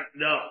Omar,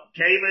 no.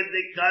 Kaven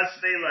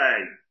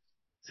dikasvelei.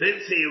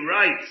 Since he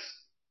writes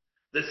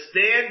the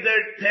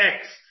standard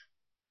text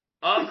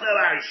of the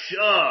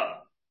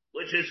Arshah,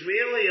 which is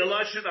really a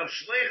lashon of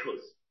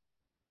shlichus.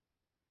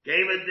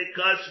 Kaven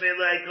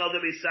dikasvelei called the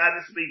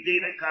misadis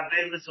midina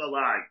kavelis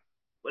alai.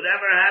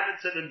 Whatever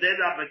happens in the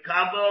din of the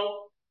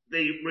Kabul,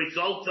 the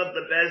results of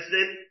the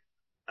Bezdin,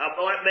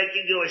 about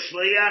making you a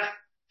shliach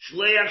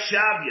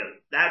shavya.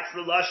 That's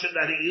the lashon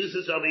that he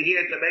uses over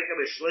here to make him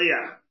a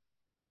shliach.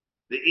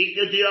 The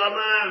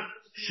ikadiyama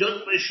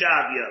shut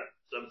b'shavya.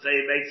 Some say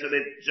he makes him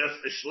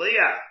just a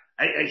shliach.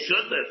 I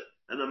shouldn't.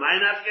 And the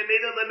ma'inaf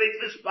gemina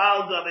lemikvus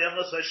balda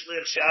v'yachos a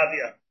shliach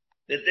shavya.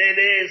 The thing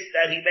is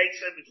that he makes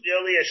him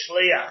really a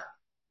shliach.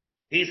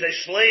 He's a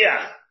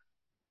shliach,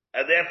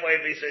 and therefore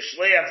if he's a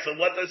shliach, so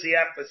what does he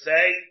have to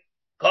say?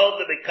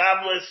 Called the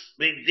Mikablis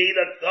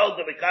Medina, called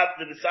the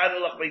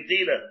Misadalach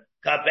Medina,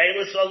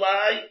 Kabelis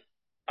Olai,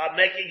 I'm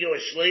making you a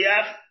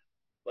shliach,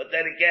 but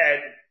then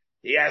again,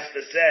 he has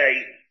to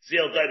say,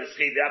 Zil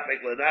Daidaski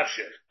Yapik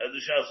Lenafshir. And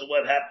this shows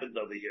what happened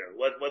over here.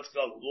 What's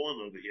going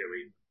on over here,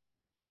 even.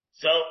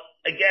 So,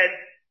 again,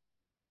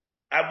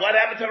 and what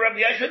happened to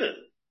Rabbi Yechanan?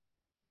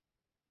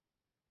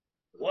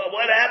 Well,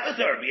 what happened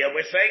to Rabbi Yechanan?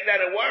 We're saying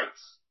that it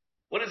works.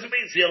 What does it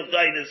mean, Zil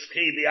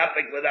Daidaski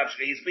Yapik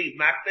Lenafshir? He's being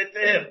makted to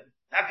him.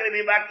 How can it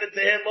be makted to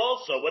him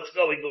also? What's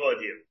going on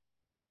here?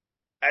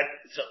 And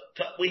so,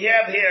 we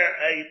have here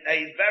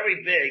a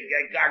very big,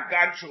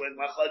 gargantuan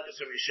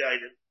machlokes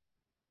Rishonim.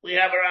 We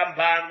have a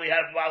Ramban, we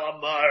have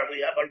Valamar,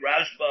 we have a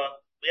Rashba,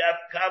 we have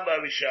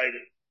Kama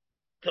Rishonim.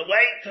 The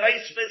way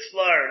Taisvis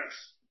learns,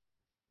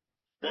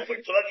 what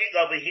we're talking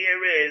over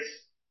here is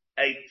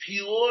a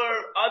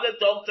pure,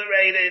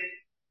 unadulterated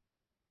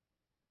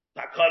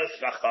Takadas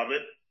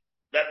Chachamim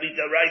that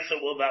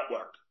Midaraisa will not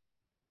work.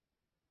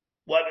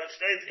 What it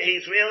says,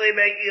 he's really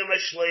making him a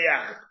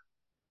shliach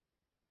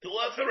to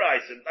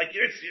authorize him, like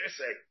you're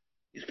saying.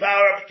 He's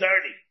power of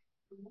attorney.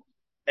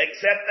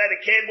 Except that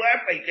it can't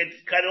work, but he can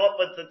cut off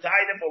with the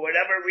taina for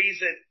whatever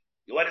reason.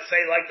 You want to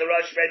say like the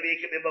Rosh, maybe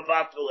he can be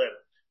mavatul.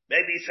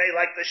 Maybe you say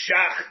like the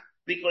Shach,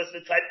 because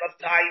the type of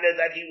taina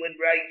that he would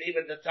write,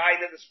 even the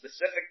taina, the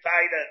specific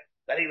taina,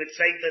 that he would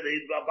say to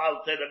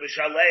the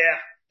Mishaleach,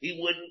 he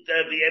wouldn't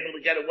be able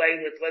to get away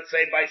with, let's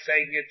say, by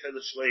saying it to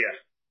the Shliach.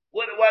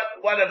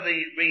 What of the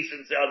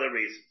reasons, the other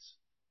reasons?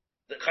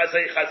 The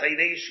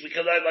Chazaynish, we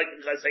can learn like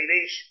the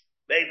Chazaynish,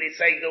 maybe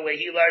saying the way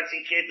he learns,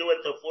 he can't do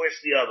it to force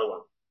the other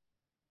one.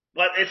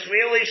 But it's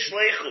really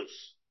Shleichus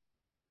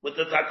with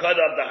the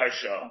Takada of the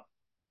Harsha.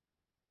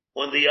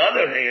 On the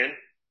other hand,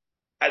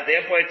 and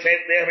therefore it's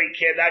saying there he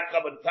cannot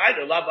come and find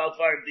a Lav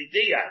Alfar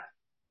Didiyat.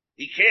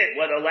 He can't.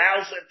 What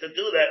allows him to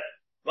do that,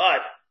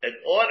 but in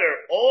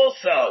order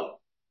also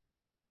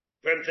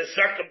for him to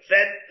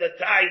circumvent the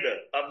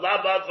Taida of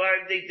Lav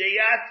Alfar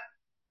Didiyat,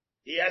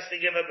 he has to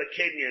give him a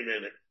kinyan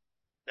in it.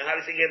 Now how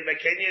does he give him a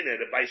kinyan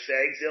in it? By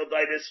saying Zil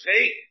died his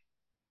feet.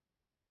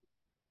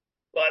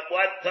 But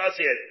what does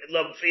it?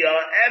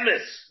 L'fia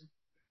emes.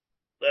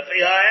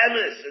 L'fia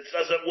emes. It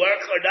doesn't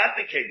work or not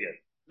the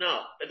kinyan.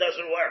 No, it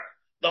doesn't work.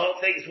 The whole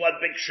thing is one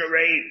big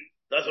charade.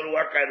 Doesn't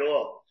work at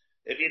all.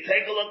 If you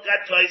take a look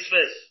at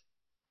Tosfos,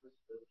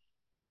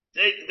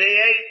 they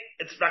ain't,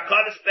 it's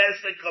Nakadas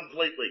Beslik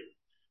completely.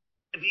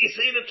 If you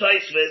see the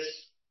Tosfos,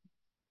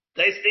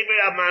 they Stibri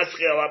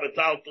Amaschil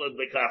Abetaltlin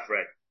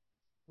Bekafre.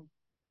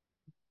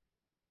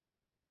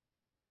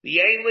 The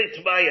Ainli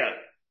Tmaya.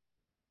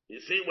 You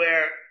see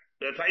where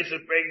the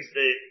Tosfos brings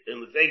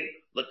in the thing,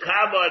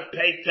 Lakama and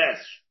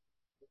Peites.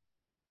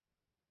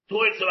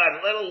 Towards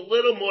about a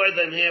little more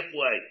than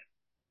halfway.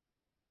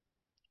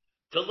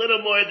 It's a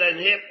little more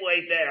than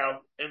halfway down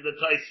in the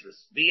Tosfos.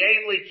 The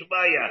Ainli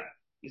Tmaya.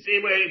 You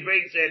see where he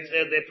brings it,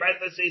 in the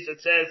parentheses,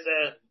 it says,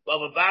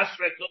 Bava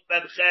Basra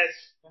Kupman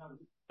Ches.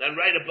 Then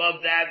right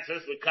above that, it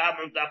says,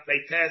 Lakama and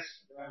Peites.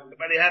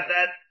 Everybody have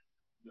that?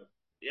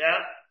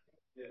 Yeah?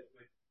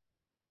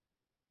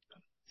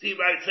 See,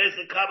 right, it says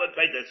Lakama and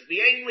Peites. The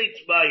Ainli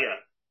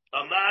Tmaya.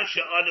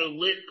 Amasha Anu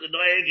Lit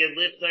Gnoyeg and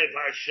Liftay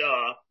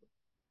Varsha.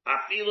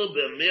 Afilu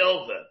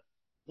b'milva.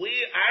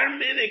 Our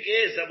minig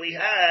is that we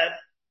have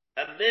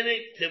a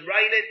minig to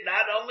write it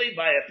not only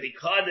by a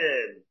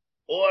pikadim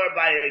or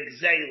by a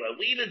gzela.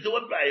 We even do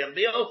it by a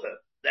milva.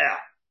 Now,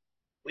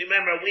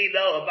 remember we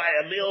know by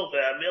a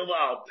milva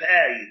I'll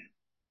pay.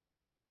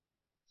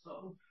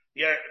 So,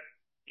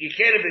 you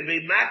can't even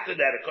be mocked to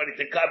that according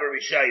to Kabar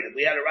Rishayim.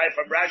 We had a right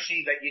from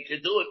Rashi that you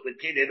can do it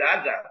with Kinyan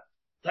Aga.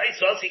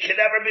 Taisos, you can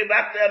never be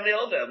mocked to a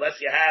milva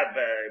unless you have,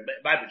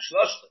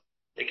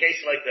 a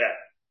case like that.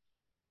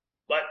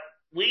 But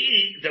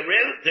the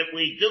rim that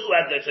we do,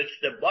 and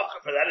the bucker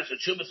for that is a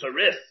tshuva for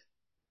Rif.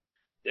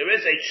 There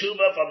is a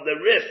tshuva from the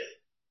Rif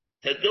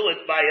to do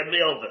it by a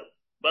milva.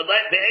 But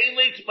like the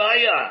Eilit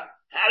Maya,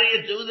 how do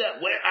you do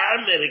that? Where our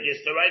minig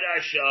is to write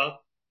our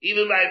shah,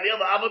 even by a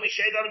milva, Ava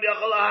B'Sheid on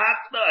B'Yachal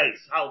HaHaknais,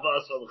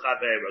 Halva Sol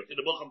Chavera, to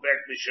the Bukham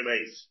Berk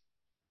Mishameis.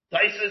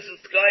 Taisus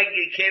is going,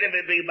 you can't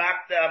even be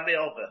mocked a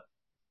milva.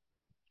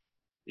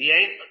 The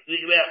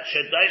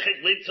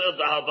Shadaichik Litza of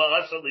the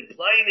Halvasa, the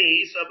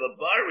Pliny of a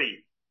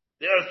Bari.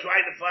 They are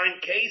trying to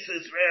find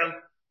cases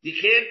where you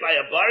can't buy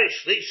a Bari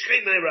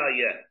Shchimera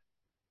yet.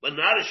 But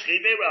not a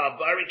Shchimera, a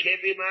Bari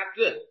can't be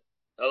Makta.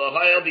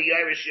 Elohayel be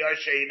Irish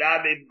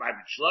Yashayinami by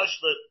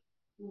Mishloshlet.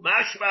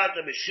 Mashma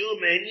the Mishu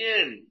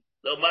Minyan,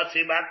 no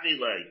Matsi Makti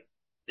Lay.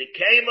 The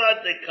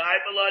Kema, the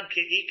Kaimalon,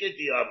 Keika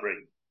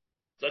Diamri.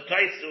 So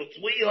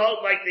we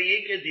hold like the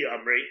Ika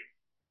Diamri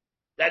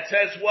that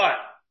says what?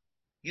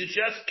 You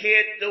just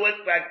can't do it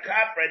by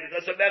kapra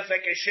because it looks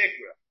like a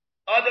shikra.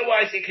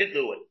 Otherwise, you can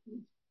do it.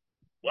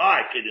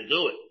 Why can you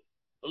do it?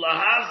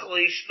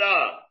 Lahachli shna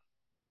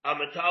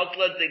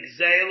amataltla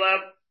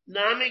digzela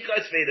nami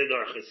kasveda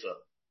norchasa.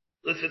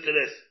 Listen to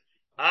this.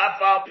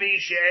 Afal pi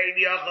she'ein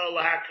yachal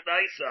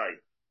lahaknaisai.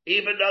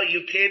 Even though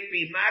you can't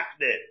be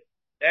magnet,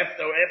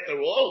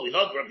 after all, we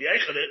hold Rabbi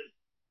Yechanan.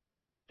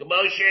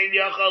 Kamo she'ein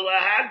yachal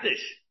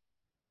lahakdish.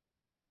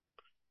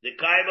 The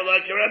kaima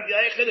like Rabbi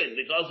Yechanan,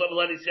 because of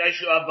Lani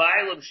Yeshu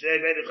Abaylam Shnei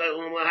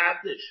Beinechalim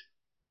Lahaptish.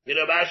 You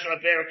know, Mashra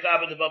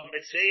Perakab and the Bab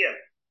Mitzvah.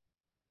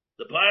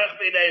 The Parach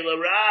B'nei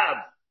L'Rab,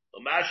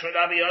 the Mashra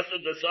Nabi Yosef,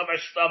 the Summer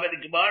Stav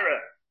and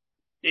Gemara.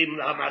 Even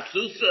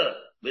Hamasusa,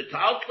 the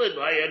Taltlin,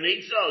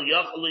 Hayanizo,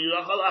 Yochel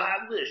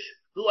Lahaptish.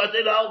 Who was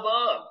in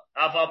Alva?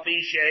 Alva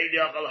Pishay,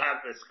 Yochel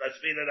Lahaptish,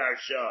 Kasvin and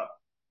Arsha.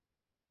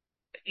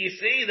 You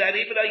see that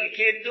even though you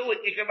can't do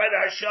it, you can write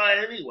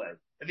Arsha anyway.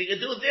 If you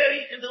can do it there,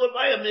 you can do it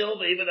by a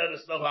milva, even though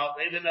there's no help,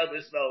 even though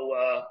there's no,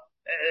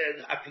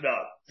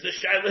 hakna. It's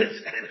a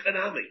shaylis and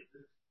chanami.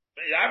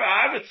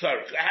 I'm a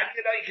tzarek. How do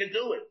you know you can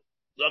do it?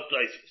 Look,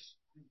 places.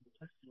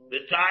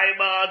 The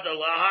taima, the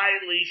lahai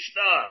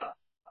lishna.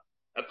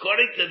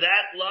 According to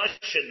that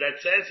lashon that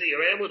says that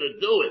you're able to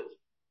do it,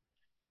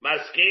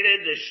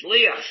 maskeda the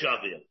shliach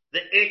shavim. The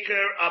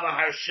ikar of a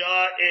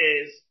harsha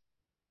is,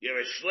 you're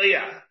a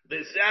shliach.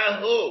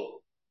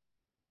 V'zahu.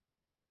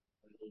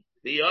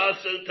 The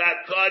also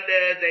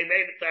takada, they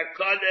made a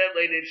takada,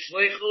 they did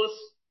shlichus.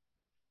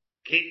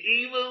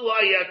 Ki'ilu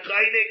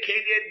hayakaina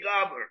kinyan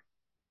gamer.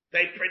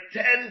 They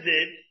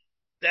pretended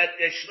that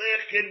the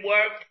shlich can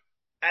work,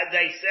 and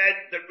they said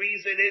the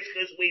reason is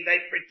because they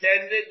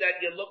pretended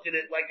that you look at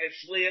it like a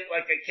shlich,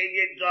 like a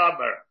kinyan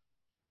gamer.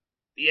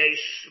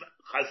 Yesh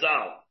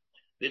chazal.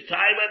 The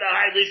time of the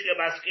high lishka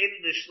maskin,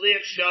 the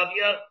shliach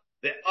shavya,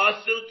 the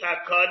asu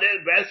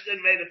takana, Reskin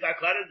made a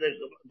takana, the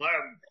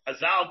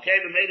Azal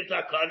came and made a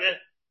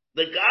takana,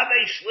 the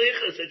gabe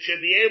shlichus, it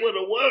should be able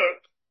to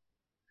work,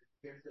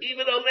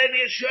 even though maybe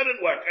it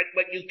shouldn't work.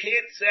 But you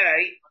can't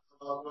say,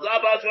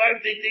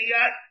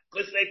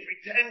 because they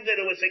pretended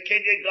it was a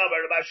kinyan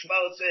gomer. Rabbi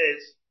Shmuel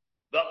says,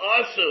 the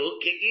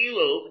asu,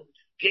 ke'ilu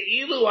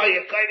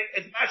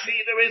it's actually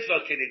there is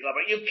no kinyan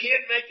gomer. You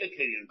can't make a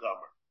kinyan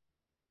gomer.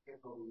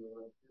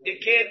 You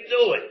can't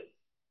do it.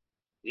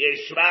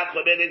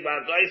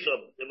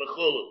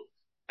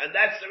 And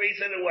that's the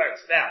reason it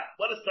works. Now,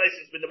 what is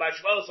Taisus? But the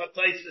Mashmalos of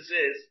Taisus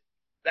is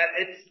that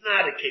it's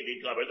not a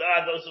kinyan gomer. There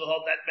are those who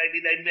hold that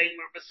maybe they made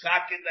more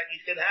masakin that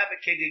you can have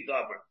a kinyan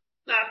gomer.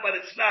 But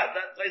it's not.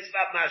 It's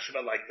not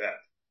mashma like that.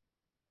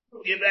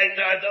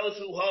 There are those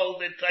who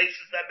hold in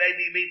places that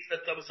maybe means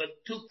that there was a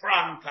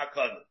two-pronged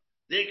takana.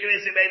 The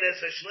Ikris made it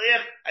as a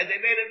shliach, and they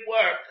made it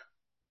work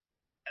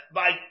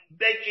by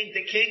making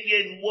the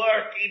kinyan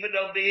work, even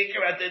though the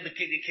Ikra did the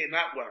kinyan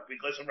cannot work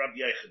because of Rabbi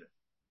Yochanan.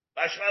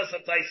 Mashmalos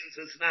of Taisus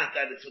is not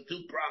that. It's a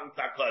two-pronged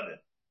takana.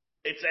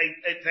 They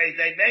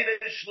made it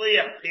a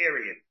shliach,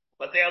 period.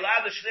 But they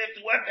allowed the shliach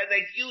to work, and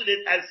they viewed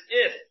it as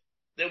if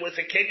there was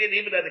a kinyan,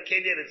 even though the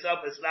kinyan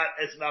itself is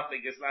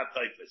nothing, it's not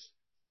typhus.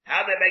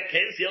 How they make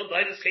kids, you'll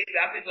do this kinyan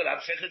nothing, but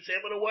it's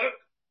able to work.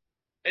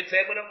 They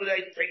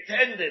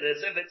pretended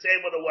as if it's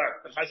able to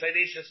work. The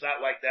Chazanish is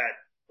not like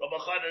that. The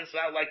Machana is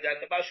not like that.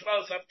 The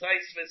Mashmalos of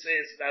Taisvis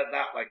is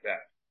not like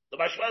that.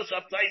 The Mashmalos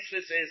of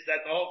Taisvis is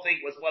that the whole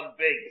thing was one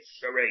big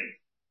charade.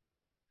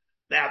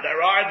 Now, there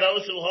are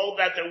those who hold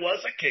that there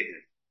was a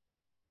kinyan.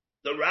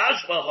 The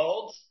Rashba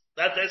holds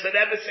that there's an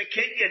emes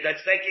kinyan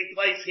that's taking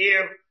place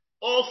here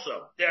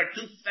also. There are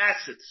two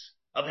facets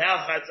of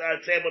how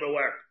it's able to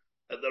work.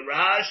 And the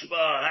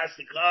Rashba has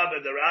to come,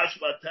 and the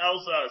Rashba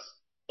tells us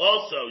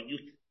also,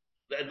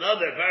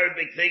 another very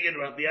big thing in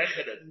Rabbi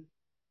Yochanan.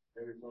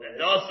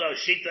 And also,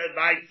 Shita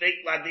might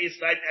think like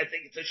this, I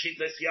think it's a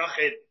Shita's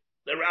Yachid,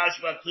 the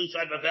Rashba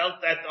Klusai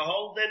Bavelt, that the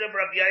whole din of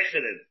Rabbi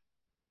Yochanan,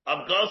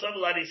 Gosam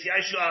Ladis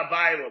Yeshu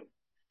Abaylam,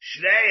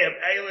 Shneim,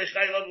 Eilish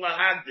Eilon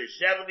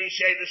Lahagdish, Selmi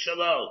Sheda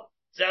Shalom,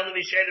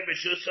 Selmi Sheda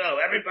Beshuso,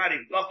 everybody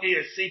buckle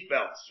your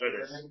seatbelts for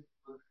this.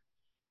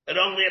 It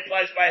only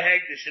applies by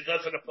Hagdish, it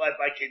doesn't apply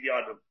by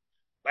Kinyanim.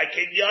 By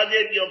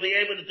Kinyanim, you'll be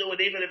able to do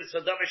it even if it's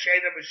a Dama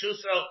Sheda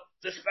Beshuso,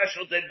 it's a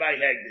special din by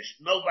Hagdish.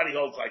 Nobody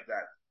holds like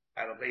that.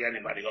 I don't think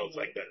anybody holds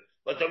like that.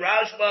 But the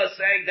Rashba is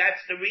saying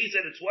that's the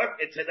reason it's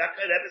working. It's a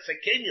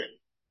kinyan.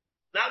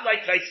 Not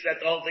like I said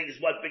the whole thing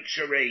is one big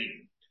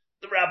charade.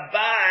 The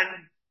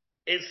Ramban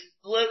is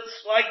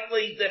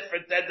slightly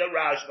different than the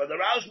Rashba. The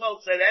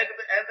Rashba said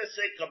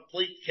everything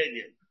complete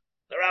kinyan.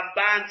 The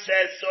Ramban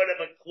says sort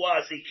of a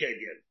quasi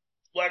kinyan.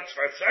 Works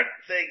for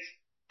certain things.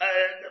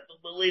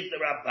 Believe the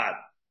Ramban.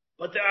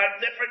 But there are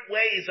different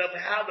ways of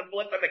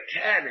what the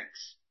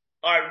mechanics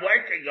are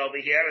working over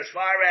here as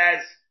far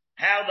as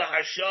how the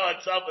Harsha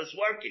itself is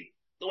working.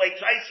 The way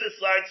Taisus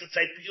learns, it's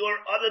a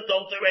pure,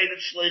 unadulterated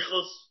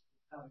shlichus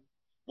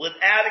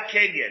without a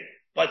kinyan.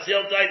 But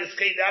Zildaitis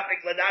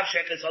Kinapik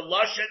Lanavshek is a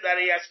lashon that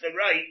he has to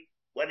write.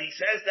 When he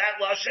says that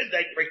lashon,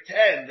 they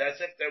pretend as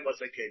if there was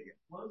a kinyan.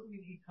 What do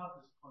we need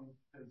toughest point?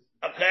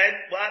 Okay?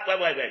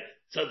 Wait.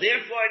 So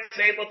therefore it's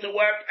able to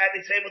work, and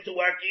it's able to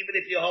work even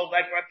if you hold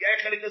like Rabbi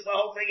Yochanan, because the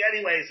whole thing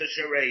anyway is a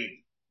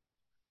charade.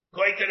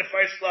 According to the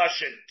first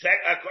lashon,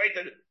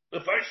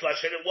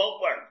 it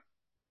won't work.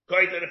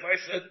 According to the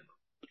first, it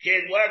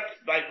can't work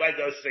by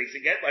those things.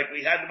 Again, like we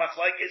had the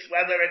machlokes,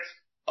 whether it's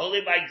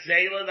only by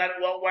Zayla that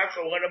it won't work,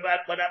 or what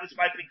happens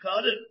by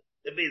Pikodim,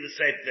 it'd be the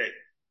same thing.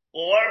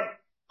 Or,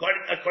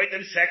 according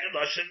to the second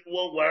lashon, it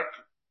will work,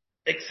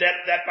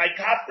 except that by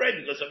Kafrin,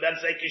 because of them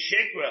say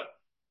Kishikra.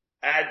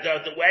 And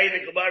the way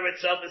the Gemara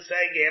itself is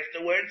saying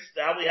afterwards,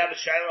 now we have a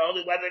shaila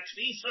only whether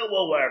Tfisa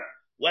will work,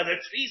 whether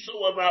Tfisa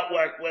will not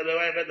work,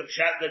 whatever the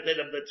pshat the din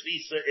of the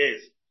Tfisa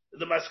is.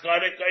 The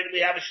Maskana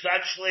we have a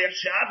shtat Shliach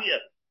Shavia,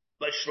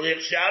 but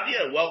Shliach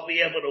Shavia won't be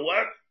able to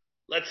work.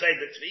 Let's say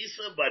the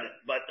Tfisa,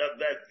 but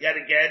yet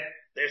again,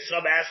 there's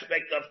some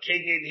aspect of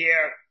kinyan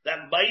here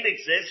that might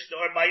exist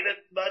or might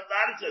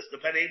not exist,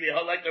 depending if you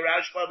hold like the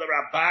Rashba, the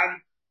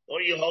Ramban,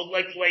 or you hold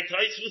like the way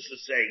Taisus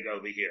is saying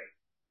over here.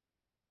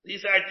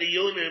 These are the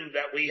unim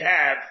that we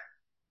have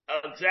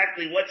of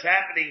exactly what's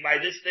happening by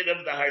this din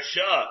of the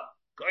Harsha.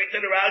 According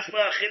to the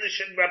Rashba,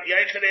 Chiddush and Rabbi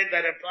Yochanan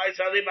that applies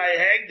only by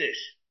Hagdish.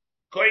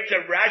 According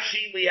to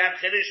Rashi, we have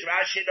Chiddush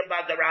Rashi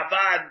about the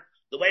Rabban,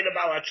 the way the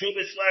Baal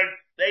HaTrubis learned,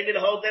 maybe the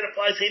whole din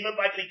applies even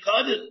by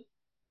Pikodim.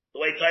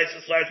 The way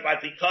Taisus learns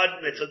by Pikodim,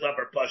 it's a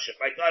number Pasha.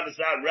 Pikodim is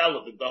not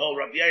relevant, the whole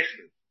Rabbi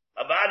Yochanan.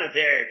 About it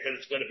there, because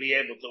it's going to be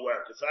able to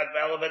work. It's not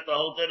relevant, the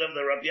whole din of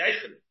the Rabbi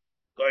Yochanan.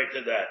 According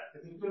to that.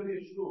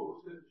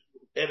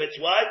 If it's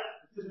what?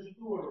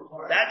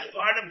 That's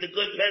part of the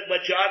good thing.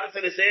 What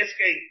Jonathan is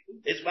asking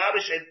is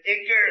mamish an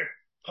ikr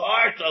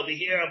part over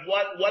here of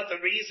what the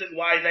reason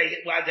why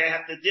they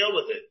have to deal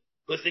with it.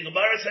 Because the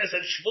Gemara says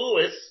in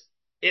Shavuos,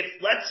 if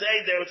let's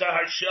say there was a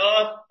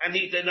harsha and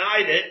he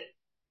denied it,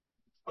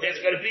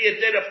 There's going to be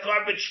a din of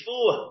carbon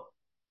shvua.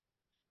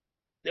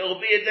 There will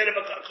be a din of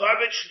a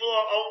carbon shvua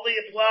only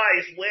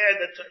applies where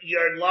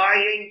you're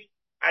lying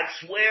and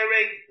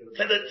swearing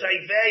to the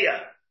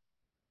taiveya,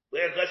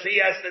 where because he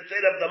has the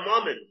din of the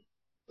moment.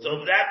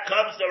 So if that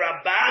comes the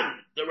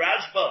Ramban, the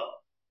Rashba,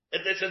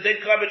 if there's a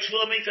din carbon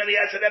shvua means that he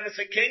has an emes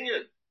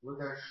kinyan.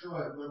 With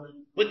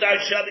our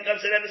shah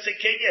becomes an emes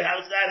kinyan. How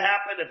does that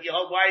happen? If you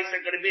hold, why is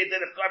there going to be a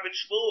din of carbon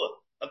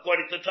shvua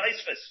according to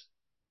Taisvis?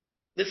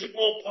 This is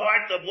all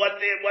part of one of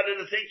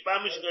the things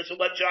Mamish goes, so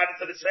what John is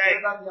going to say.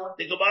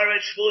 The Gemara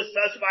in Shvuah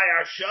says by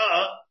our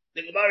Shah,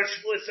 the Gemara in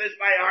Shvuah says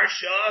by our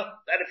Shah,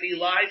 that if he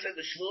lies in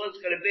the Shvuah,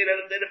 it's going to be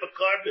a bit of a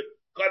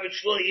carbon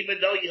Shvuah, even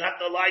though you have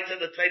to lie to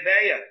the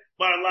Taiveya,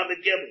 Mar Lamed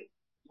Gimel.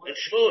 In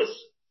Shvuah.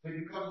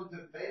 He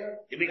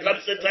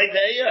becomes the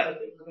Taiveya.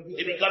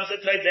 He becomes the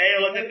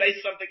Taiveya on the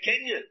base of the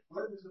Kenyan.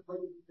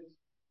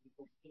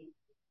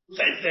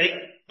 Same thing.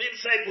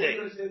 Same thing.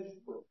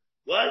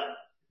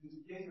 What?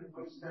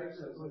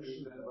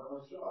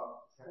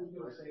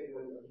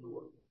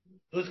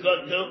 Who's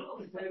going to?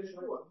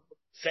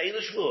 Say the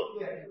shvur.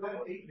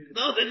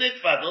 No, the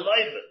nitva, the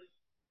leiva.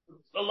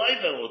 The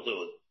leiva will do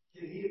it.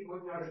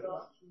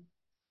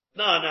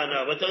 No.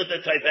 We're talking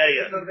the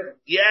taiveya.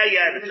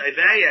 Yeah, the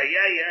taiveya.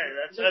 Yeah.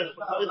 That's the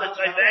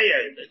taiveya.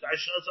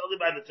 It's only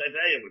by the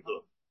taiveya we're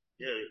doing.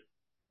 Yeah.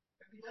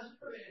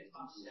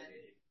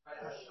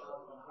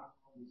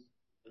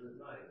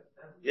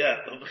 Yeah.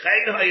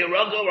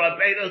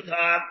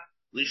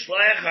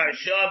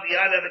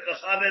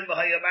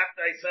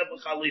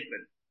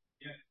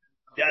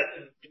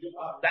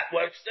 That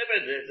works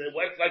different. It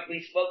works like we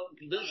spoke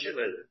in Kedushin.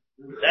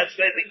 That's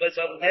right, because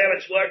over there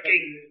it's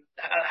working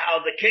how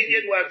the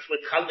Kenyan works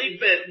with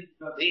Chalipin.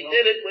 He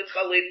did it with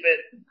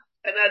Chalipin.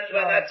 And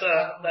that's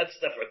a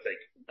different thing.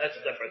 That's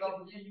different.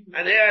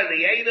 And here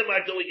the Eidim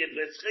are doing it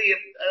with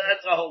Chiyim.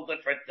 That's a whole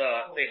different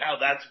thing, how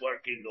that's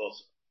working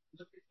also.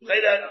 Say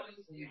that.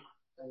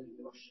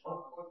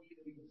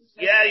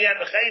 Yeah,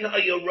 the Chain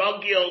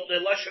HaYerogil,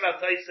 the Lashon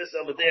HaTaisis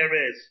over there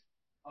is.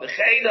 The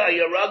Chain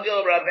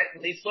HaYerogil,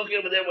 he's looking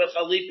over there with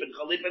Chalipin.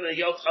 Chalipin, and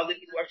Yod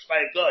Chalipin works by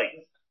a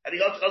guy. And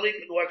Yod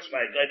Chalipin works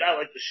by a guy, not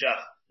like the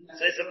Shach.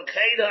 So it's a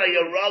Chain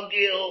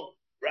HaYerogil,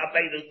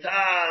 Rabbeinu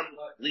Tam,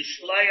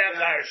 Lishlayach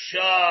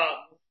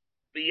Harsha,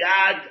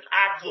 Biyad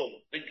Akum.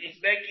 He's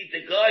making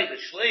the guy, the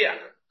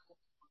Shliach.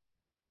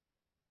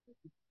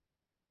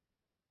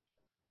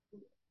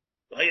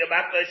 And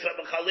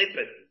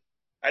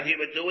he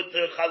would do it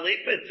to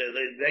Chalipin,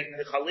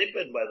 the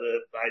Chalipin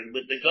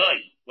with the guy.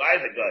 Why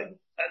the guy?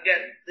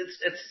 Again,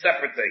 it's a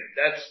separate thing.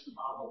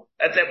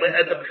 That's it,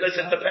 because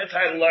it depends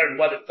how to learn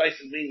what the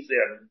Taisus means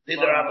there.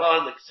 Neither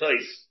Rabban, the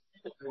Tzais.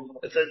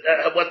 It's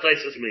what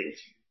Taisus means.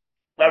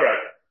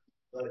 Alright.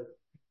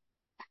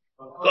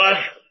 God.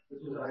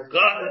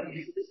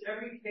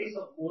 Every case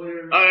of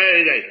lawyers.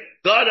 Alright.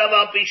 God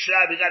about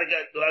Bishnayim. We gotta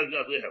go.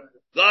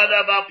 God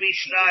about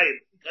Bishnayim.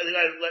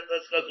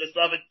 Let's go, because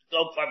David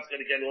Goldfarm's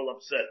going to get all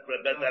upset.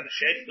 But I'm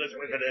ashamed because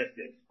we're going to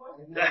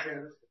ask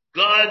him.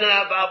 God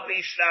about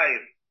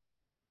Bishnayim.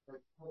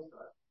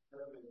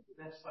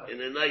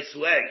 In a nice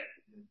way.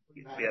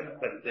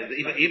 Yeah, but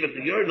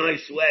even your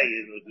nice way,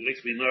 it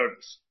makes me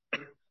nervous.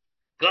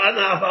 God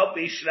about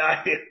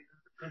Bishnayim.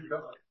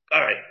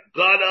 Alright.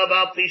 God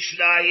about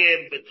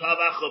Bishnayim.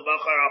 B'tavach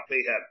u'bachar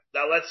al-pihem.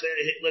 Now let's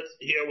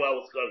hear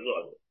what's going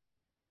on.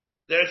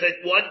 There's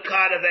one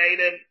kind of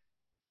Adam.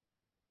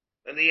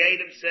 And the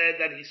Adam said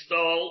that he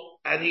stole,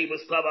 and he was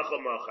Tavach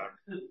Machar.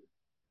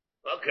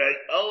 Okay.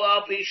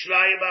 Al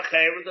Bishnayim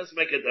Acher, doesn't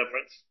make a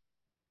difference.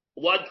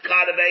 One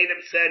kind of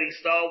Adam said he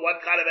stole, one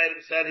kind of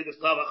Adam said he was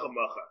Tavach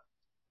Machar.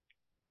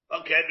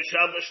 Okay,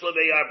 B'Shabbos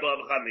Shlemei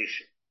Arba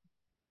B'Chamisha.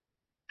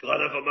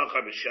 Ganav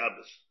Machar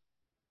B'Shabbos.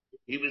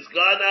 He was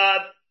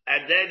Ganav,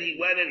 and then he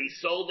went and he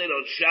sold it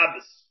on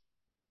Shabbos.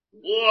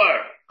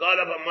 Or,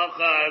 Ganav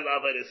Machar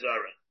L'Avodah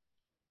Zarah.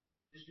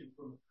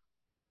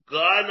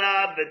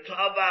 Gana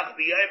b'tavach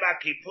b'yom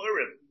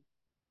HaKippurim.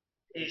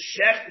 He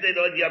shechted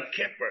on Yom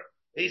Kippur.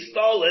 He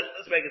stole it.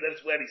 Let's make it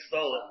difference when he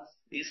stole it.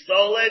 He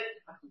stole it,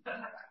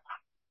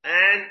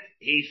 and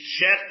he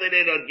shechted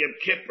it on Yom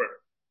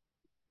Kippur.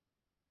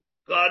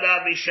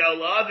 Gana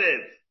b'shal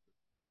aviv.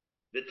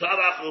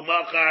 B'tavach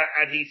u'machar,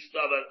 and he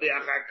stole it.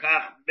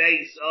 B'achakach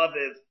beis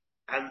aviv.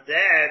 And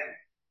then,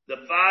 the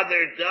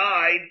father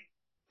died,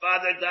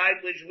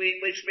 which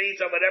means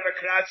that whatever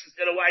Kratz is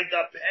going to wind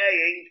up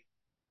paying,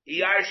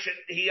 he arshened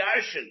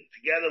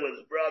together with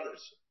his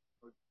brothers.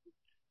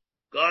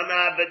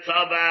 Gana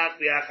b'tavach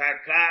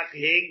v'achakach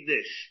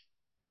higdish.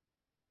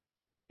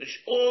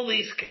 All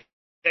these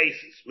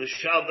cases,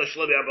 Mishal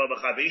v'shlemi abba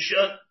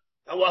b'chavisha,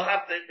 and we'll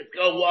have to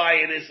go why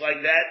it is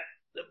like that.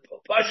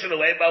 Pushing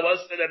away, but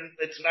most of them,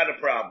 it's not a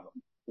problem.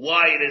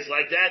 Why it is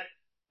like that,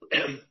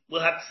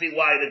 we'll have to see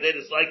why the din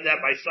is like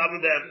that by some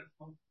of them,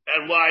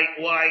 and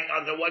why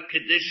under what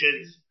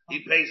conditions he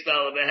pays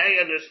dollar. But hey,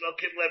 and there's no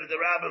kiblev the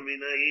rabbim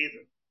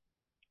either.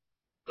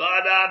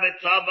 Gana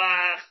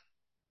b'tavach,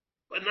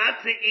 but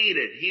not to eat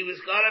it. He was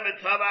gana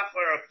b'tavach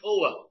for a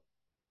fuah.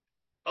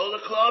 Oh, the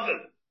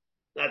cloven.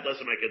 That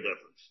doesn't make a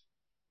difference.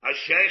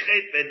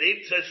 Hashechet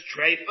benimtzas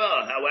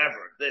treifa,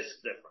 however, this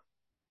is different.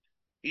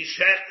 He's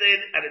shechted,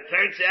 and it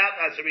turns out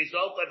as a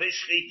result of his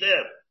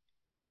shchitim,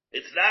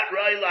 it's not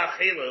roi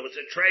lachila, it was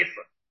a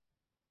treifa.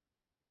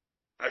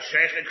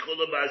 Hashechet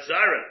chula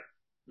ba'azara.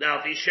 Now,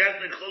 if he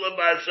shechted chula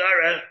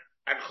ba'azara,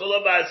 and chula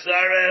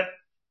ba'azara,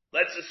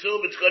 let's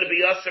assume it's going to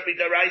be yasser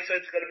b'daraisa,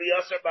 it's going to be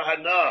yasser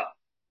b'hana.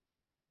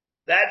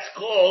 That's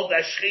called,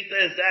 that shchita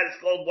is that,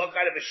 it's called what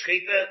kind of a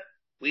shchita?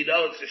 We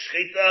know it's a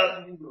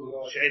shchita,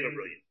 she'ena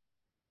ruya.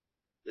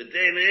 The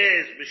din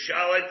is,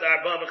 Mishalet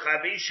Arba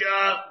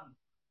B'Chavisha,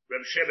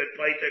 Reb Shimon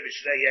Paiter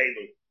B'Shnei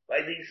Yelu.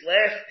 By these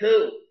last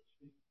two,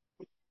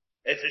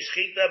 it's a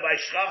shchita by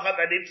Shchacha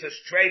V'Nimtza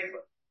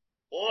Streifa.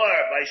 Or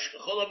by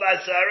Chula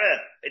B'Azara,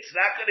 it's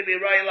not going to be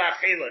Roi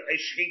L'Achila. A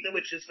shchita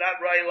which is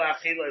not Roi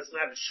L'Achila, it's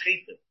not a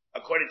shchita,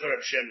 according to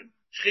Reb Shimon.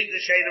 Shchita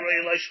Sheina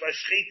Roi L'Shma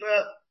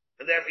Shchita,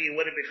 and therefore you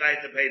wouldn't be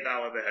chayav to pay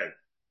dollar b'head.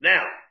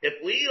 Now,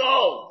 if we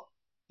hold,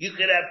 you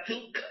could have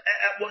two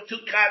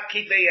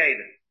kitei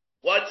yedin.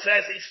 One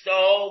says he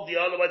stole, the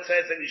other one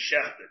says that he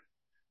shechted.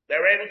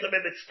 They're able to be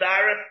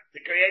mitzaref to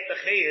create the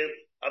chiyuv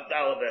of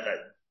dollar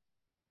b'head.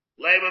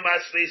 Lema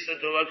maslisa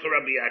to look for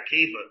Rabbi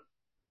Akiva.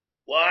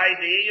 Why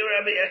do you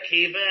Rabbi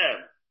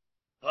Akiva?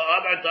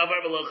 Ha'amar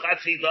davar v'lo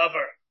chatzi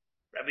davar.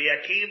 Rabbi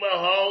Akiva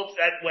holds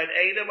that when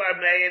Edom are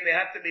made, they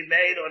have to be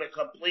made on a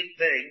complete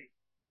thing,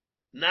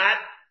 not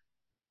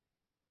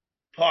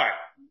part.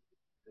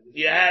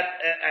 You have,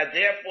 and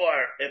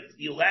therefore, if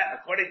you have,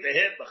 according to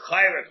him, the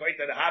chayra, according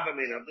to the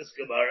Havamin of this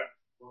Gemara,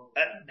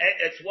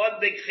 it's one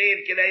big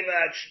chiyuv kineva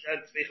and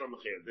tzvicha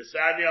mechir. The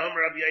Sani Omer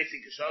Rabbi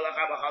Yossi Kishalach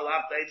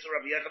Abachalaf Taitzu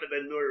Rabbi Yechon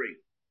ben Nuri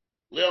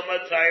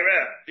Lilma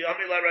Taira the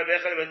Omer Rabbi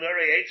Yechon ben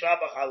Nuri Eitzu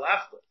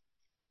Abachalaf.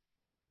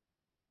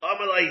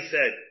 Omer he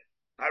said,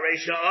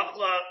 Haresha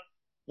Achla.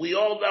 We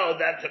all know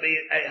that to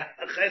be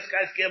a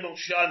Cheskas Gimel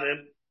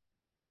Shanim.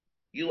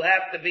 You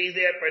have to be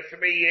there for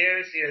 3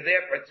 years. You're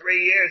there for 3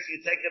 years. You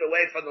take it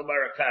away from the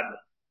Marakana.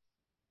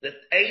 The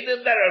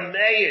Eidim that are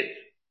made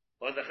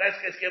on the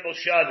Cheskes Gimel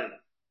Shanim,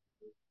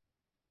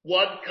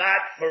 one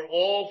cut for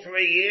all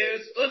 3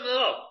 years? Oh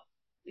no.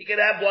 You can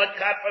have one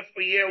cut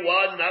for year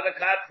 1, another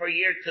cut for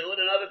year 2, and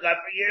another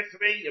cut for year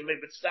 3. You may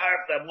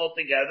starve them all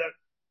together.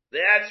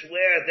 That's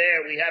where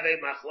there we have a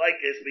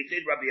machlokes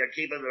between Rabbi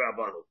Akiva and the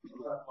Rabbanu.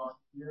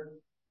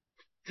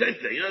 Same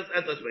thing. You know,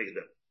 that doesn't make a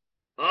difference.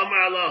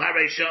 Amar lo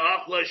haresha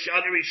achla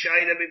shadri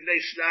shayna b'vnei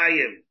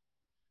shnayim.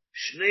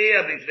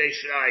 Shniya b'vnei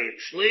shnayim.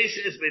 Shlish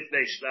is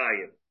b'vnei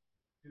shnayim.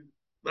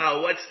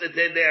 Now, what's the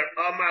din there?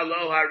 Amar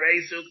lo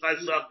haresu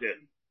chazaka.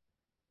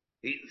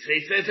 He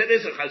says it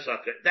is a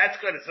chazaka. That's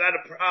good. It's not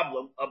a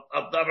problem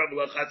of davar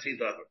v'lo chatzi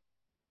davar.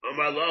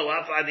 Amar lo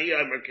afani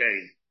amar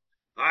kain.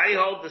 I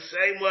hold the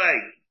same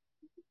way.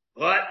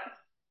 What?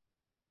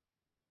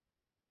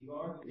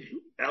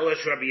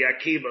 Elish Rabbi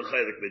Akiva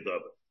chaylik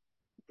b'davar.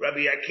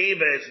 Rabbi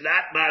Akiva is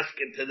not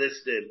masking to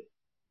this din.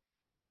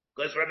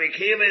 Because Rabbi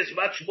Akiva is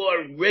much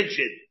more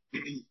rigid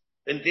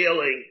in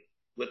dealing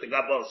with the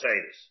Gabal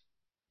Saints.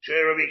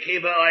 Rabbi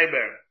Akiva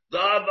Aiber,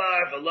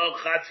 davar v'lo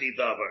chatzi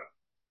davar.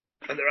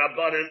 And the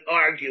Rabbanan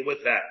argue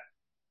with that.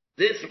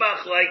 This is a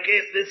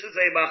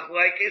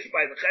machlokes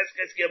by the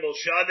Cheskes Gimel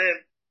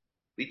Shanim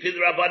between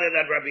the Rabbanan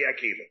and Rabbi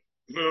Akiva.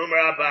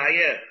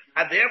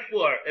 And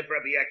therefore, if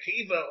Rabbi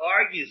Akiva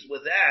argues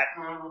with that,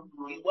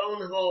 he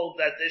won't hold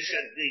that this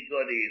should be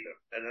good either.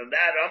 And on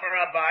that, Amar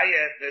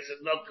Abaya, there's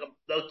no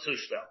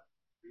tushta.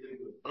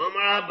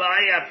 Amar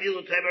Abaya,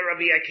 Afilu Teva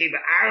Rabbi Akiva.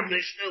 Our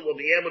Mishnah will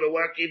be able to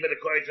work even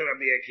according to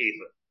Rabbi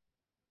Akiva.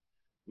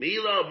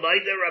 Milo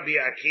Maida Rabbi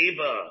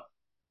Akiva.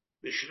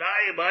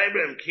 Mishnayim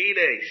Ibrim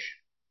Kidesh.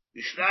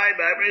 Mishnayim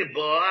Ibrim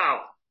Baal.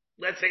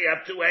 Let's say you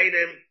have 2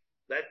 Eidim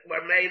that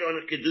were made on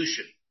a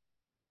Kedushin.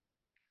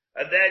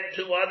 And then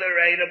 2 other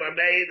Eidim are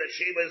made that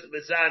she was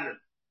Mizanim.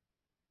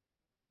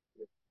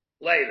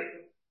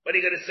 Later. What are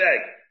you going to say?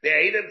 The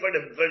Eidim for the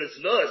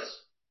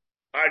Znus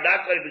are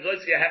not going to,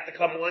 because you have to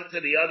come one to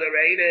the other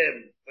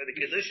Eidim for the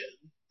Kedushin.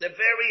 The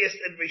various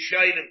in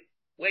Rishonim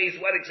ways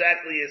what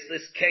exactly is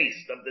this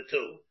case of the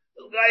 2.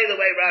 The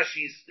way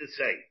Rashi is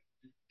saying.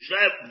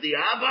 The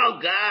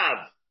Aval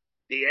Gav,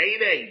 the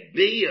Eidei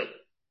Biyah,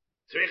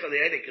 Tzricha the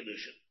Eidei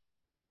Kedushin.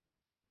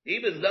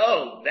 Even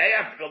though they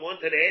have to come on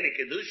to the Eidei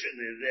Kedushin,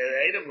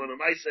 the Eidei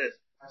Monomai says,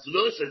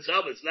 Znus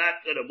itself, it's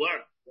not going to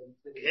work.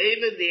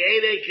 Even the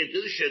Eidei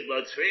Kedushin,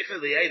 but Tzricha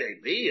the Eidei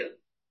Biyah,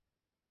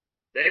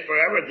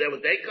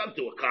 what they come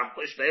to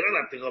accomplish, they don't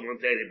have to come on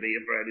to Eidei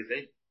Biyah for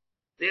anything.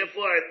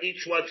 Therefore,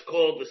 each one's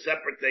called a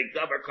separate thing,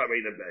 Davar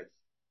Karin and Ben.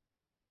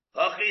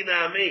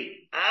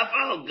 Hachinami,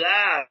 Aval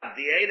Gav,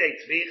 the Eidei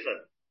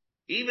Tzricha.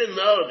 Even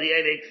though the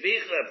Eidei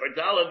Tzricha, for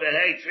Dalad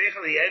Behei,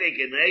 Tzricha the Eidei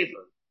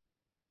Geneva,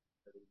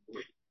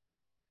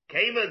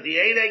 Keva the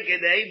Eidei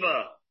Geneva,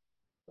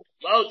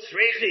 Lo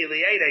Tzrichi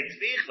the Eidei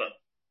Tzricha.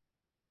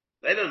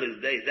 They don't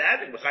do that.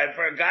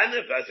 For a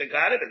Ganef, as a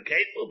Ganef, and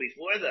capable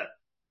before that,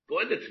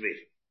 before the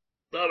Tzricha.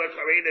 Davar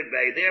Karin and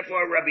Ben.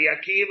 Therefore, Rabbi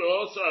Akiva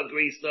also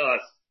agrees to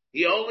us.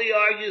 He only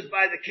argues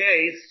by the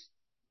case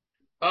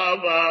of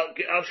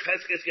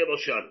Cheskes Gimel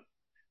Shanim.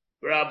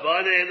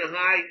 Rabbanan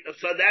high,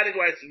 so that is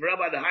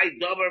Rabban high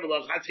dover,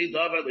 chatzi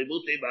dover,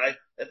 limuti by.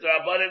 If the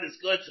Rabbanan is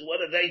good, so what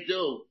do they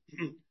do?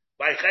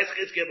 By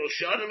cheskes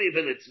keboshanim,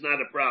 even it's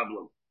not a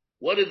problem.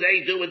 What do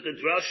they do with the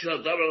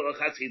drasha dover,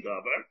 chatzi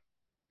dover?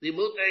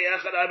 Limuti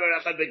echad aber,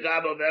 echad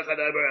begabo, echad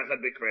aber,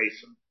 echad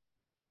bekreisa.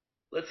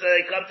 Let's say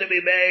they come to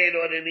be made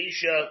on an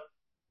isha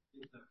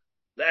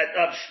that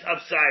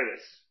of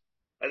Cyrus.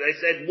 And they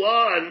said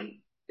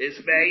one is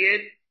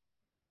made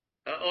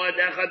on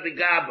echad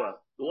begabo.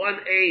 One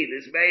aid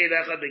is made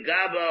echad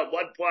begaba,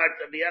 one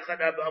part of the echad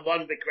of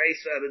one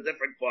bekresa and a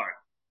different part.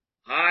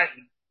 Hi.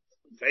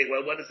 Say,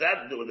 well, what does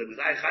that do with it?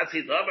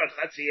 Chatzi davar,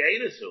 chatzi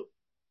eidesu.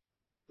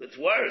 It's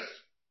worse.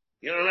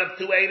 You don't have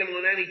two eidim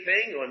on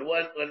anything, on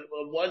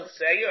one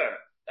sayer.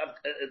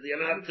 You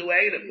don't have two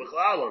eidim,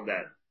 b'chlal on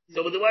that.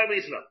 So with the word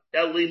reason,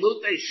 el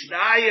limute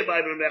shnayim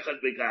by echad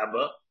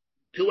begaba,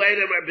 two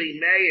eidim are being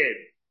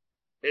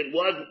made in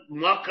one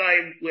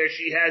makayim where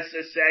she has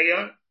a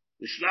sayer.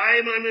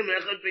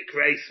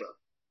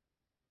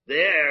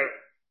 There,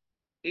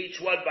 each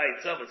one by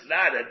itself is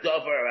not a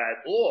dover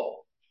at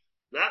all.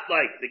 Not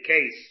like the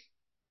case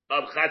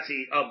of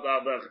Chatzi, of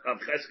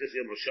Cheskes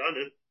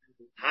Yemoshanim.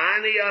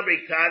 Hani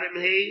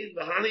Amiktanim he,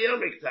 the Hani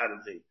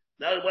Amiktanim he.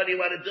 Now what do you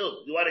want to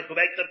do? You want to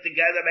make them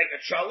together, make a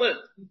cholent?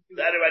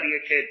 That already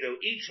you can't do.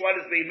 Each one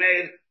is being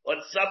made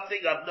on something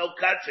of no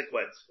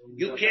consequence.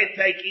 You can't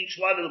take each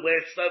one and where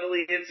it's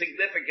suddenly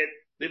insignificant.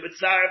 We would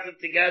sarve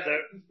them together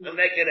and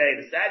make it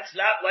eight. That's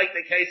not like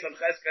the case of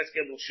Cheskes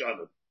Gimel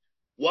Shanim.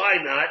 Why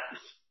not?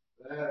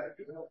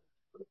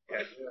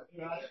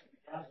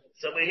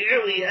 So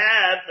here we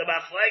have the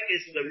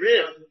machlekes, the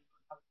rif.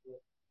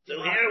 So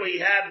here we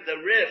have the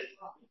rif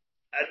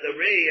at the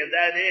re, and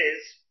that is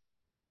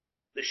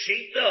the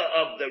shita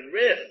of the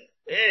rif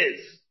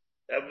is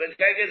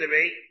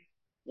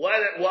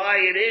why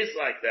it is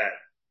like that.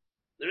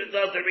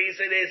 The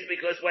reason is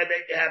because when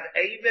they have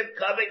Eidim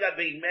coming and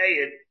being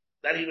made,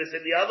 that he was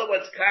in the other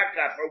one's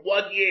karka for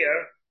 1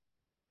 year,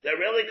 they're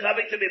really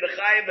coming to be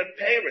B'chayim and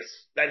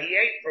Paris, that he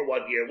ate for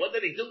 1 year. What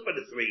did he do for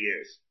the 3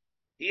 years?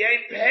 He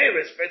ate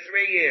Paris for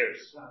 3 years.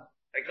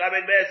 They come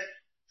in this.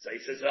 So he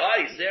says,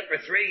 he's there for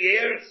 3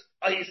 years?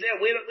 Oh, he's there.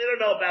 We don't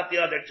know about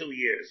the other 2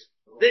 years.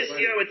 This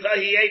year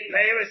he ate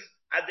Paris,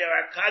 and there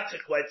are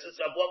consequences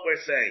of what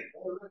we're saying.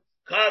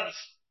 Comes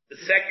the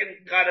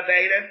second kind of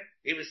Eidim.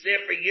 He was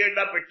there for year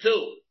number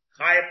 2.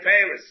 Chayim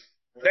Paris.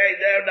 Say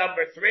there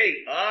number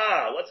 3.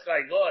 What's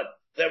going on?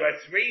 There are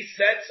 3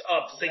 sets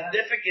of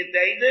significant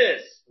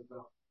days.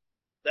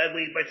 Then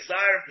we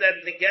serve them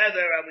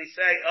together and we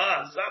say,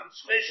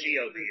 something's fishy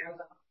over here.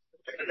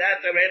 And that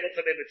they're able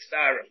to be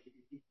mitzvah.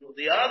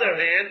 The other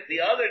hand,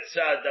 the other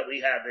side that we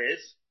have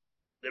is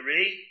the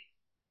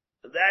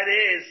that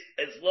is,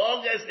 as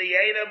long as the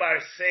Eidim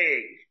are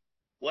seeing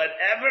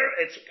whatever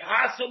it's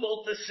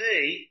possible to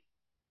see,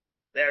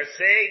 they're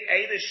saying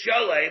Eidim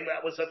Sholem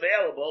that was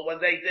available when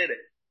they did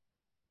it.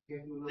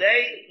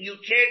 You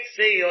can't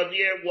see on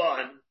year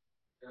 1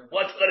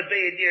 what's going to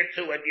be in year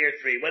 2 and year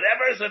 3.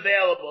 Whatever is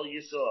available,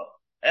 you saw.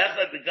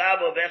 Echad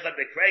Begabo, Echad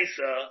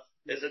Bekresa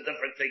is a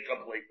different thing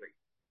completely.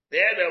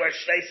 There were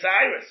Shnei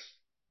Cyrus,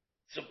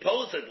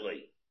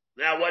 supposedly.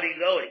 Now what are you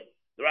going?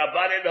 The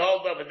Rabbanan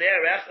hold over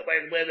there,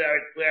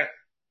 where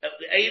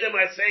the Eidim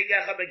are saying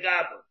Echad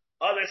Begabo,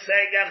 others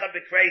saying Echad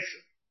Bekresa.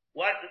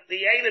 What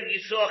the Eidim you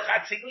saw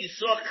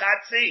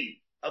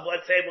Chatzi of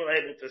what they were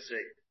able to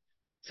see.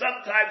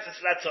 Sometimes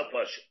it's not so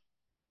pushing.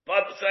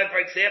 But for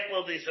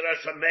example, these are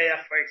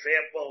Sameach, for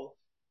example,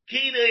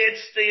 Kina and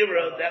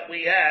Stira that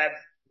we have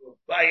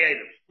by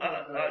Eidim.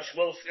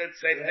 Shmuel said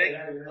same thing.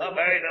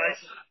 Very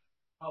nice.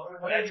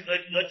 That's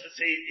good to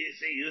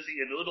see using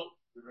a noodle.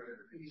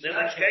 In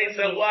which case,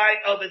 why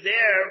over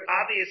there,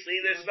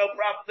 obviously there's no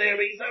problem there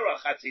either, a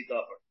Chatzi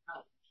Dover.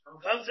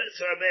 Comes in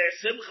Sameach,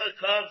 Simcha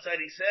comes and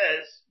he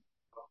says,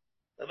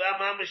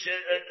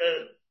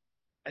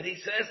 and he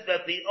says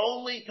that the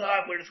only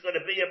time where it's going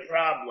to be a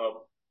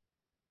problem,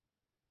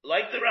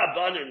 like the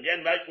Rabbanan,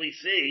 again, like we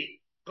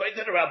see, according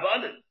to the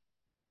Rabbanan,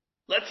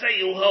 let's say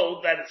you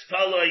hold that it's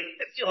totally,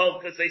 if you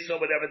hold because they saw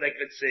whatever they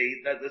could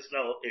see, that there's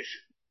no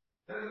issue.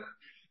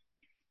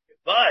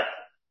 But,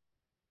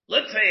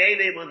 let's say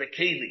Eidim on the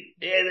Kini,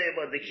 Eidim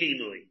on the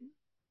Kinui,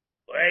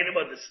 or Eidim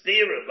on the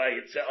Stira by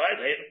itself,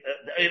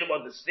 Eidim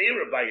on the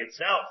Stira by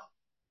itself,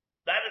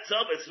 that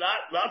itself is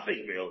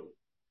nothing really.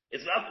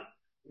 It's nothing.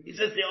 He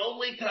says the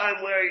only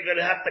time where you're going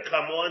to have to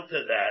come on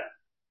to that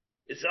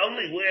is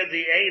only where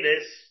the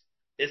Eidus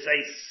is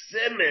a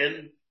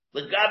siman,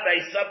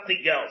 legabe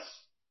something else.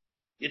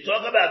 You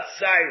talk about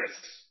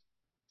Cyrus.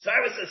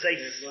 Cyrus is a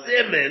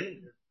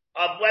siman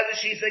of whether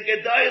she's a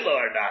Gedolah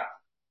or not.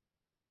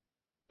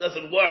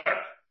 Doesn't work.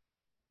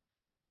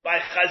 By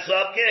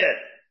Chazakir,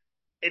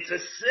 it's a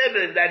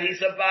siman that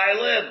he's a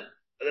violin.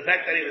 The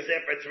fact that he was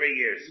there for 3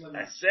 years.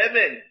 A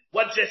siman.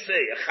 What'd you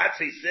say? A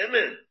Chatzi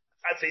siman?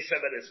 Chatzi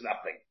siman is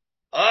nothing.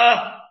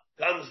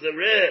 Comes the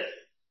Rif.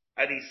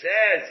 And he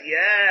says,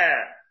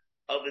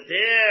 over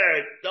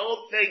there,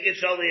 don't think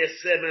it's only a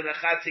siman, a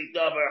Chatzi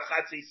dover, a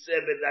Chatzi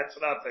siman, that's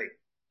nothing.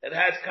 it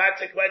has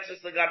consequences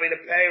to Gabi the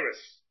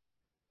Paris.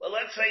 Well,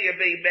 let's say you're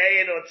being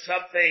made on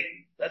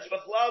something that's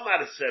Machlam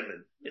out of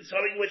Simon. It's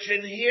something which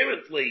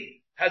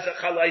inherently has a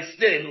Chalais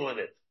din on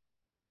it.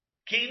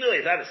 Kinu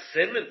is not a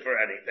Simon for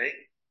anything.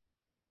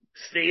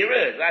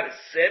 Stira is not a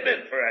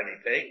Simon for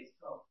anything.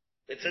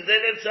 It's a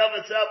din itself,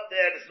 it's up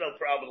there, there's no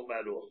problem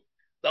at all.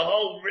 The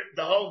whole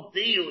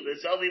deal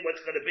is only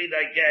what's going to be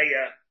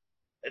Nigeria.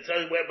 It's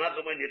only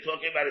when you're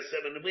talking about a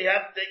Simon. We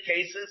have the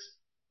cases,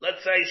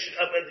 let's say,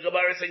 the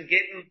Gemara is in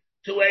Gittin,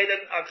 two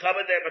Adam are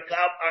coming there,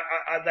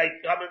 they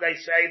come and they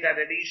say that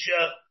an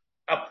Isha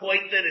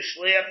appointed a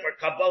Shliach for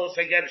Kabbalah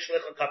to get a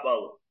Shliach of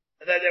Kabbalah.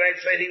 And then they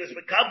might say he was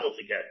Mekabel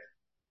to get.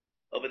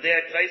 Over there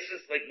in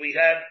places, like we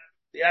have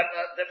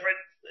different,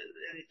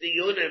 the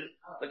Yunim,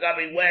 the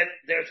Gabi, when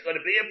there's going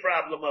to be a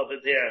problem over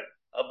there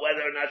of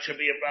whether or not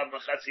should be a problem, a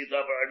Chatzi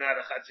Dover or not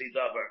a Chatzi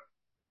Dover.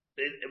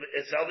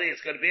 It's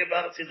going to be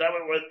about Chatzi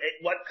Dover,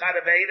 what kind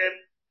of Adam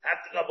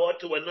have to come on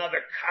to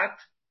another cut?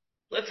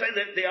 Let's say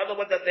that the other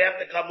one that they have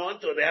to come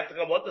on to, they have to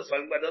come on to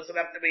something, but it doesn't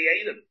have to be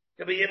Adam.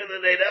 It can be even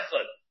an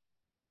Eidechad.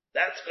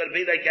 That's going to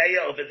be the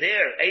Gaya over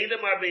there.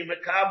 Adam are being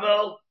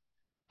Mekabel.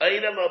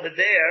 Adam over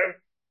there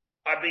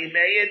are being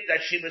made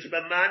that she was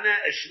Mamana,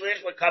 a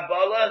Shlich, with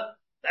Kabbalah.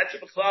 That's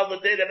a B'chlal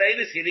L'din of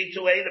Eidus. You need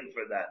two Adam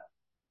for that.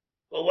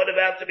 Well, what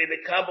about to be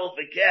Mekabel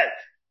the get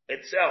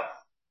itself?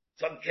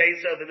 Some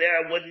case over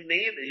there, you wouldn't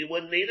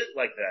need it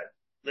like that,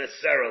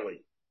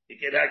 necessarily. You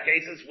can have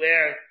cases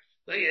where,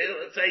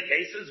 let's say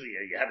cases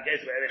where you have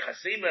cases where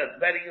Chasima,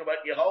 depending on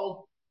what you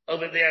hold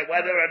over there,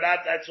 whether or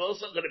not that's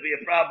also going to be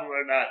a problem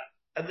or not.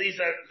 And these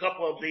are a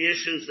couple of the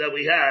issues that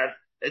we have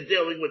in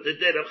dealing with the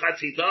din of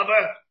Chatzi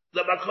Dover.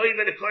 The Makoyim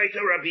and according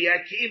to Rabbi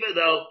Akiva,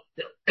 though,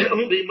 it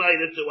will be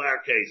minded to our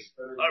case.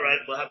 All right,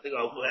 we'll have to go.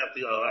 All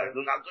right,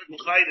 we're not good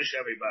Mechaydish,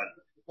 everybody.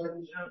 All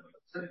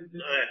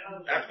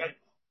right.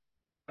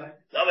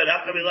 David,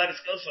 how can we let us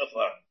go so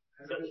far?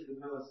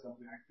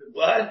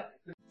 What?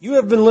 You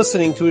have been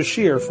listening to a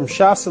shiur from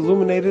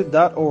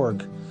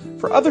shasilluminated.org.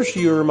 For other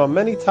shiurim on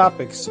many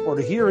topics, or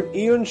to hear an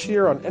Eon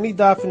shiur on any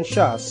daf in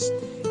Shas,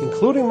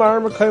 including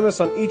Mara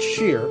Mekaymas on each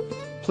shiur,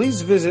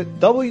 please visit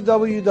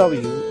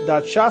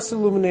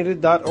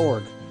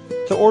www.shasilluminated.org.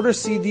 To order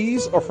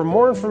CDs or for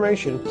more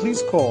information,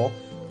 please call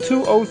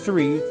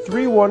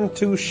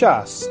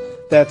 203-312-SHAS.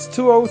 That's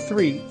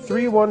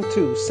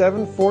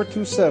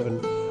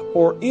 203-312-7427.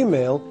 Or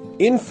email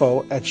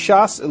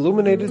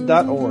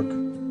info@shasilluminated.org.